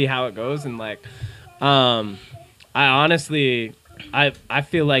intrigued to see how it goes, and like, I honestly. I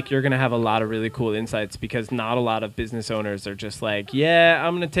feel like you're going to have a lot of really cool insights, because not a lot of business owners are just like, yeah,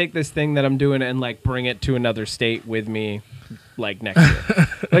 I'm going to take this thing that I'm doing and like bring it to another state with me like next year.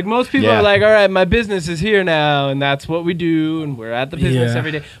 Like most people are like, all right, my business is here now and that's what we do and we're at the business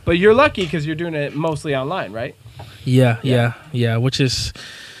every day. But you're lucky because you're doing it mostly online, right? Yeah. Which is,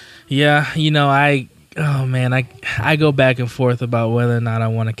 I go back and forth about whether or not I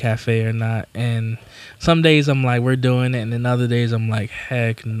want a cafe or not. And some days I'm like, we're doing it. And then other days I'm like,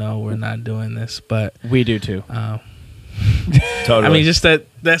 heck no, we're not doing this. But we do too. Totally. I mean, just that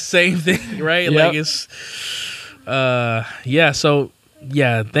same thing, right? Yep. Like it's, So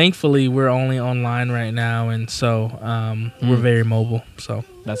thankfully we're only online right now. And so we're very mobile. So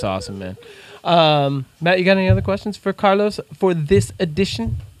that's awesome, man. Matt, you got any other questions for Carlos for this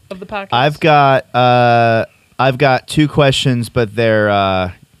edition of the podcast? I've got two questions, but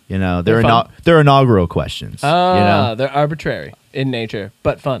they're they're inaugural questions. They're arbitrary in nature,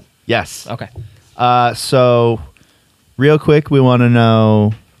 but fun. Yes. Okay. So real quick, we want to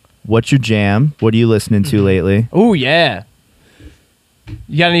know, what's your jam? What are you listening to lately? Oh yeah.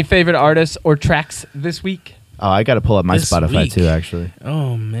 You got any favorite artists or tracks this week? Oh, I got to pull up my This Spotify week. too, actually.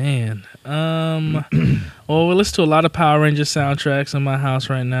 Oh man. Well, we listen to a lot of Power Ranger soundtracks in my house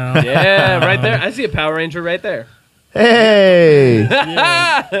right now. Yeah, right there. I see a Power Ranger right there. Hey,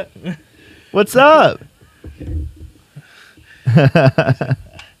 what's up? All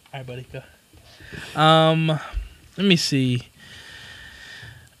right, buddy, go. Let me see.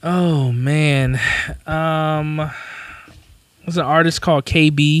 Oh man. There's an artist called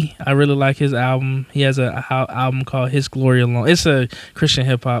KB. I really like his album. He has a album called His Glory Alone. It's a Christian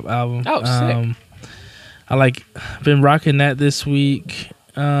hip hop album. Oh, sick. Been rocking that this week.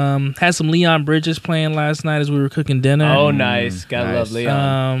 Had some Leon Bridges playing last night as we were cooking dinner. Oh, nice. Gotta love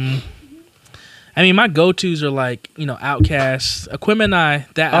Leon. I mean, my go-tos are like, Outkast,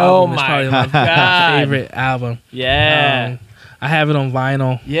 Aquemini. That album is probably my favorite album. Yeah. I have it on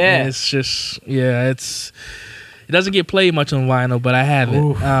vinyl. Yeah. And it's just, it doesn't get played much on vinyl, but I have it.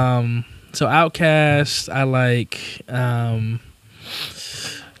 So Outkast, I like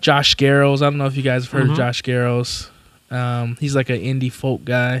Josh Garrows. I don't know if you guys have heard of Josh Garrows. He's like an indie folk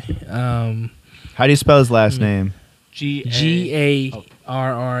guy. How do you spell his last name? Garrels,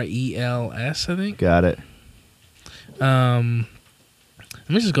 I think. Got it. Let me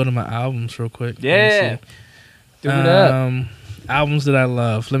just go to my albums real quick. Yeah. Do it up. Albums that I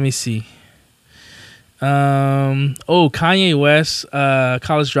love. Let me see. Kanye West,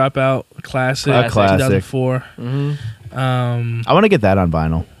 College Dropout, classic. A classic. 2004. I want to get that on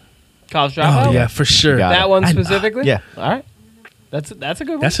vinyl. College Dropout? Oh yeah, for sure. Got That one specifically? Yeah. All right. That's a good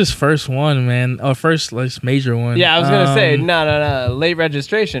one. That's his first one, man. Or first like major one. Yeah, I was gonna say no. Late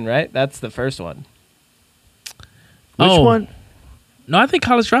registration, right? That's the first one. Which one? No, I think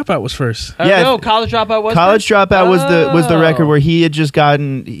College Dropout was first. Yeah, no, College Dropout was College first? Dropout was the record Oh. where he had just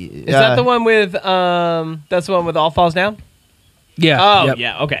gotten. Is that the one with That's the one with All Falls Down? Yeah. Oh, yep.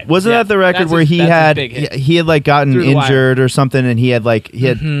 yeah. Okay. Wasn't Yeah, that the record that's where his- he that's his had big hit. he had like gotten Through the Wire. injured or something, and he had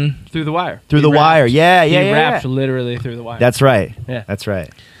Mhm. Through the Wire? Through the He Wire? rapped. Yeah, He yeah. rapped literally through the wire. That's right. Yeah. That's right.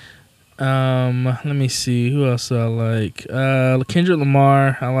 Let me see who else do I like. Kendrick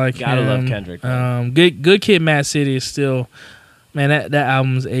Lamar, I like Gotta him. love Kendrick, man. Good Kid, Mad City is still, man. That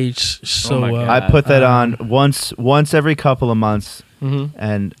album's aged so my well. God. I put that on once every couple of months, Mm-hmm.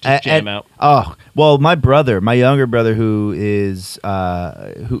 and Just jam and- out. Oh well, my younger brother, who is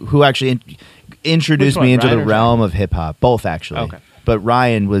who actually introduced Which me one, into Ryan the or realm of hip hop. Both actually. Okay. But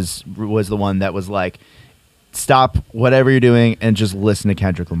Ryan was the one that was like, stop whatever you're doing and just listen to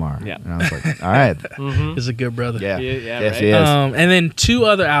Kendrick Lamar. Yeah. And I was like, all right. Mm-hmm. He's a good brother. Yeah. Yeah, Yes, right. he is. And then 2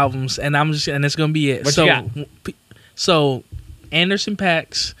 other albums, and it's gonna be it. What so, you got? So Anderson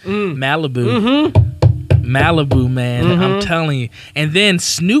 .Paak's Mm. Malibu. Mm-hmm. Malibu, man. Mhm. I'm telling you. And then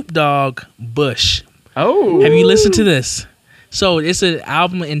Snoop Dogg Bush. Oh. Have you listened to this? So it's an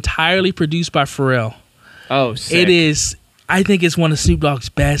album entirely produced by Pharrell. Oh, sick. It is. I think it's one of Snoop Dogg's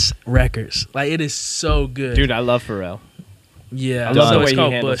best records. Like, it is so good. Dude, I love Pharrell. Yeah. I love so the way it's he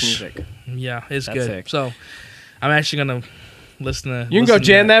called handles Bush. music. Yeah, it's That's good. sick. So I'm actually gonna listen to. You can go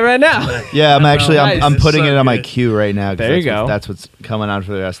jam that right now. Yeah, I'm Nice. I'm It's putting so it on my good. queue right now. 'cause There you go. That's what's coming on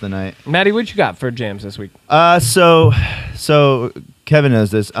for the rest of the night. Maddie, what you got for jams this week? So Kevin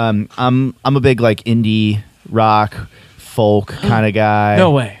knows this. I'm a big like indie rock folk kind of guy.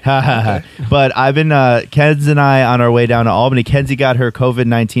 No way. But I've been Ken's and I on our way down to Albany. Kenzie got her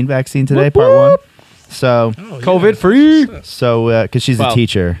COVID-19 vaccine today, Whoop, part whoop. 1. So Oh, yeah. COVID free. because she's Well, a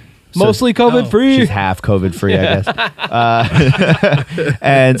teacher. So Mostly COVID free. she's half COVID free, I guess.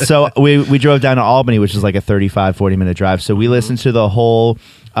 And so we drove down to Albany, which is like a 40 minute drive. So we listened to the whole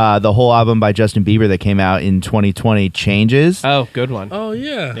album by Justin Bieber that came out in 2020, Changes. Oh, good one. Oh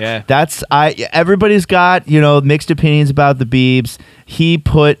yeah. Yeah. Everybody's got, mixed opinions about the Biebs. He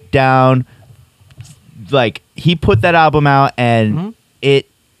put that album out and it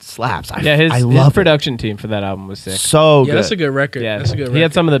slaps. Yeah, I his love production team for that album was it. sick. So Yeah, good. that's a good record. Yeah, That's a good record. he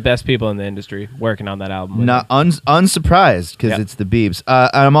had some of the best people in the industry working on that album. with Not him. unsurprised because Yep. it's the Biebs.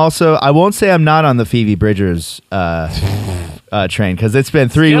 I won't say I'm not on the Phoebe Bridgers train because it's been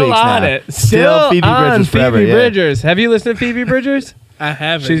 3 Still weeks on now. it. Still Phoebe on Bridgers forever. Phoebe yeah. Bridgers. Have you listened to Phoebe Bridgers? I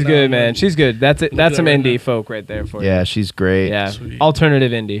haven't. She's no, good, no. man. She's good. That's it. That's at some it right indie now. folk right there for Yeah, she's great. you. Yeah, Sweet.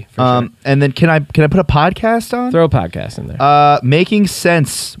 alternative indie. For sure. And then can I put a podcast on? Throw a podcast in there. Making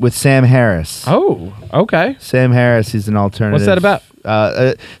Sense with Sam Harris. Oh, okay. Sam Harris is an alternative. What's that about?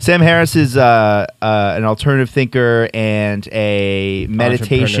 Sam Harris is an alternative thinker and a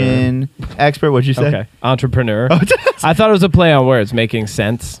meditation expert. What'd you say? Okay, entrepreneur. I thought it was a play on words, making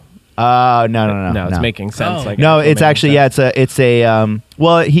sense. No, No, it's making sense. Oh. Like No, actual it's making actually sense.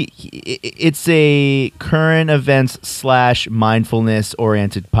 it's a current events / mindfulness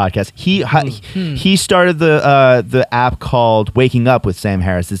oriented podcast. He started the app called Waking Up with Sam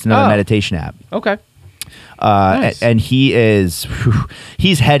Harris. It's another Oh. meditation app. Okay. Nice. And he's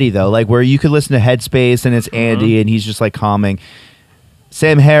heady though, like where you could listen to Headspace and it's Andy and he's just like calming.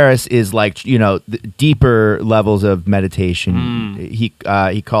 Sam Harris is like the deeper levels of meditation. He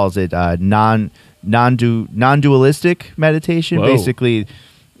calls it non-dualistic meditation. Whoa. Basically,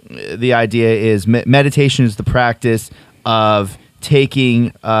 the idea is meditation is the practice of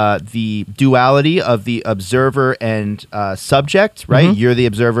taking the duality of the observer and subject, right? Mhm. You're the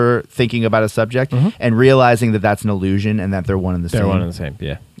observer thinking about a subject, and realizing that that's an illusion and that they're one and the They're same, one and the same.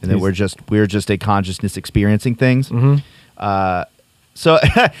 Yeah. and that we're just a consciousness experiencing things. So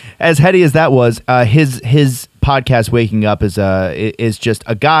as heady as that was, his podcast Waking Up is just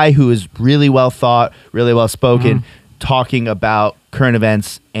a guy who is really well thought, really well spoken, talking about current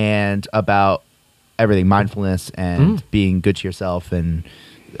events and about everything, mindfulness and being good to yourself, and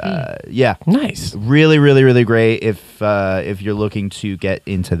yeah, Nice. really, really, really great if you're looking to get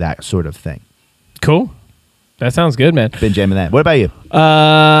into that sort of thing. Cool. That sounds good, man. Been jamming that. What about you?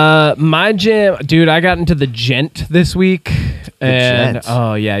 My jam, dude. I got into the gent this week, and gent.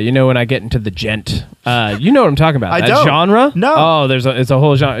 oh yeah, when I get into the gent, you know what I'm talking about? I That don't. genre. No. Oh, it's a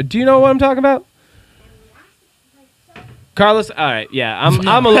whole genre. Do you know what I'm talking about? Carlos, all right, yeah,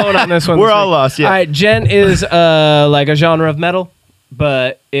 I'm alone on this one. We're this all week. lost, yeah. All right, gent is like a genre of metal,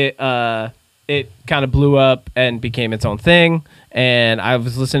 but it kind of blew up and became its own thing. And I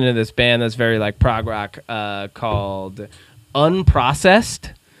was listening to this band that's very like prog rock called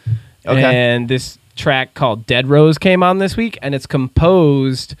Unprocessed. Okay. And this track called Dead Rose came on this week, and it's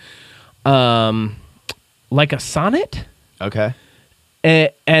composed like a sonnet. Okay. And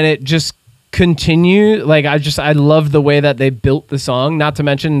it just continued. Like, I love the way that they built the song. Not to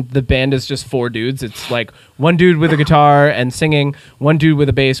mention the band is just 4 dudes. It's like one dude with a guitar and singing, one dude with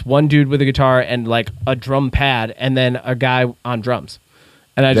a bass, one dude with a guitar and like a drum pad, and then a guy on drums.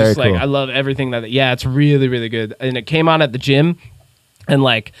 And I just Very cool. I love everything that. Yeah, it's really, really good. And it came on at the gym. And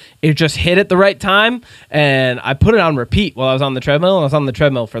like it just hit at the right time, and I put it on repeat while I was on the treadmill. I was on the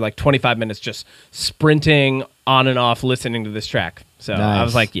treadmill for like 25 minutes, just sprinting on and off, listening to this track. So I Nice.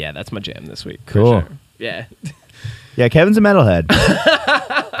 was like, "Yeah, that's my jam this week." for Cool. sure. Yeah, Yeah, Kevin's a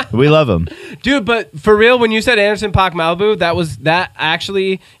metalhead. We love him. dude. But for real, when you said Anderson .Paak Malibu, that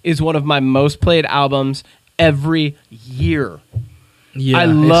actually is one of my most played albums every year. Yeah, I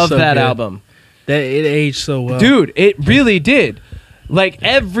it's love so that good. album. That it aged so well, Dude, it really did. Like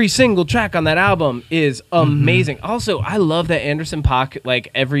every single track on that album is amazing. Also, I love that Anderson .Paak, like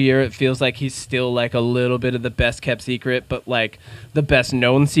every year it feels like he's still like a little bit of the best kept secret, but like the best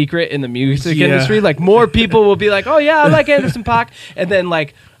known secret in the music Yeah. industry. Like more people will be like, "Oh yeah, I like Anderson .Paak." And then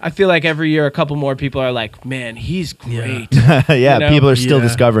like I feel like every year a couple more people are like, "Man, he's great." Yeah, You know? people are still Yeah.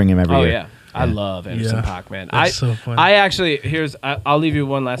 discovering him every Oh year. yeah. I love Anderson Yeah. .Paak, man. That's so funny. I actually I'll leave you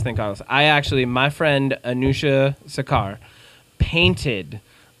one last thing, Carlos. My friend Anusha Sakar painted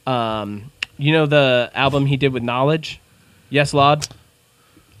you know the album he did with Knowledge? Yes, Lord?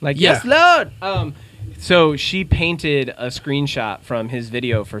 Like, Yeah. yes, Lord! So she painted a screenshot from his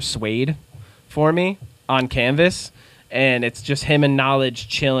video for Suede for me on canvas. And it's just him and Knowledge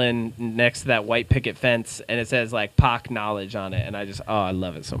chilling next to that white picket fence. And it says, like, Pac Knowledge on it. And I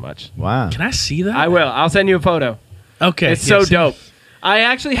love it so much. Wow. Can I see that? I will. I'll send you a photo. Okay, It's so yes. dope. I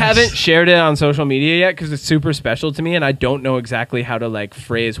actually haven't shared it on social media yet because it's super special to me, and I don't know exactly how to like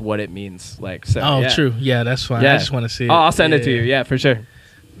phrase what it means. Like, so. Oh, yeah. true. Yeah, that's fine. Yeah. I just want to see it. Oh, I'll send it to you. Yeah, for sure.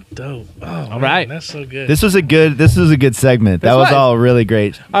 Dope. Oh, all right. That's so good. This was a good segment. That That's was right. all really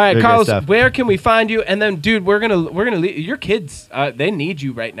great. All right, really great Carlos, stuff. where can we find you? And then, dude, we're gonna leave. Your kids, they need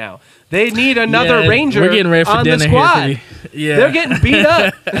you right now. They need another Yeah, Ranger. We're getting ready for on dinner the squad. here. Yeah. They're getting beat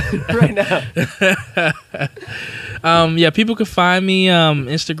up right now. Yeah, people can find me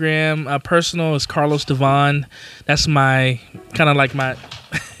Instagram. Personal is Carlos Devon. That's my kind of like my.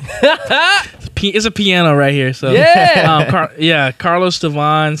 It's a piano right here. So Yeah. Carlos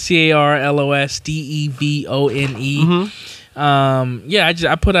Devon, CarlosDevone.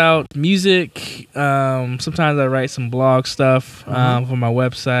 I put out music. Sometimes I write some blog stuff for my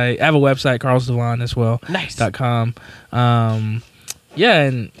website. I have a website, carlosdevon as well. Nice. .com. And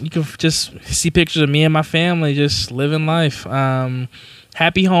you can just see pictures of me and my family just living life.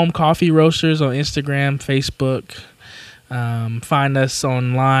 Happy Home Coffee Roasters on Instagram, Facebook. Find us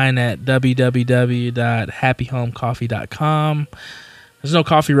online at www.happyhomecoffee.com. There's no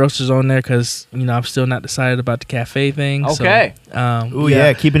coffee roasters on there because I'm still not decided about the cafe thing. Okay. So, Ooh,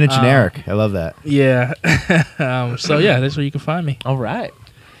 yeah, keeping it generic. I love that. Yeah. That's where you can find me. All right.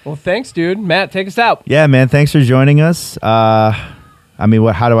 Well, thanks, dude. Matt, take us out. Yeah, man. Thanks for joining us. How do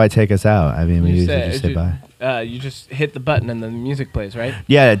I take us out? I mean, we usually just say bye. You just hit the button and the music plays, right?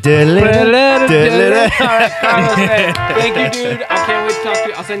 Yeah. All right, Carlos, man. Thank you, dude. I can't wait to talk to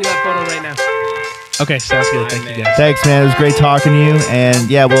you. I'll send you that photo right now. Okay, sounds good. Thank you, guys. Thanks, man. It was great talking to you. And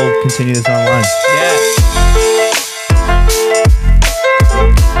yeah, we'll continue this online. Yeah.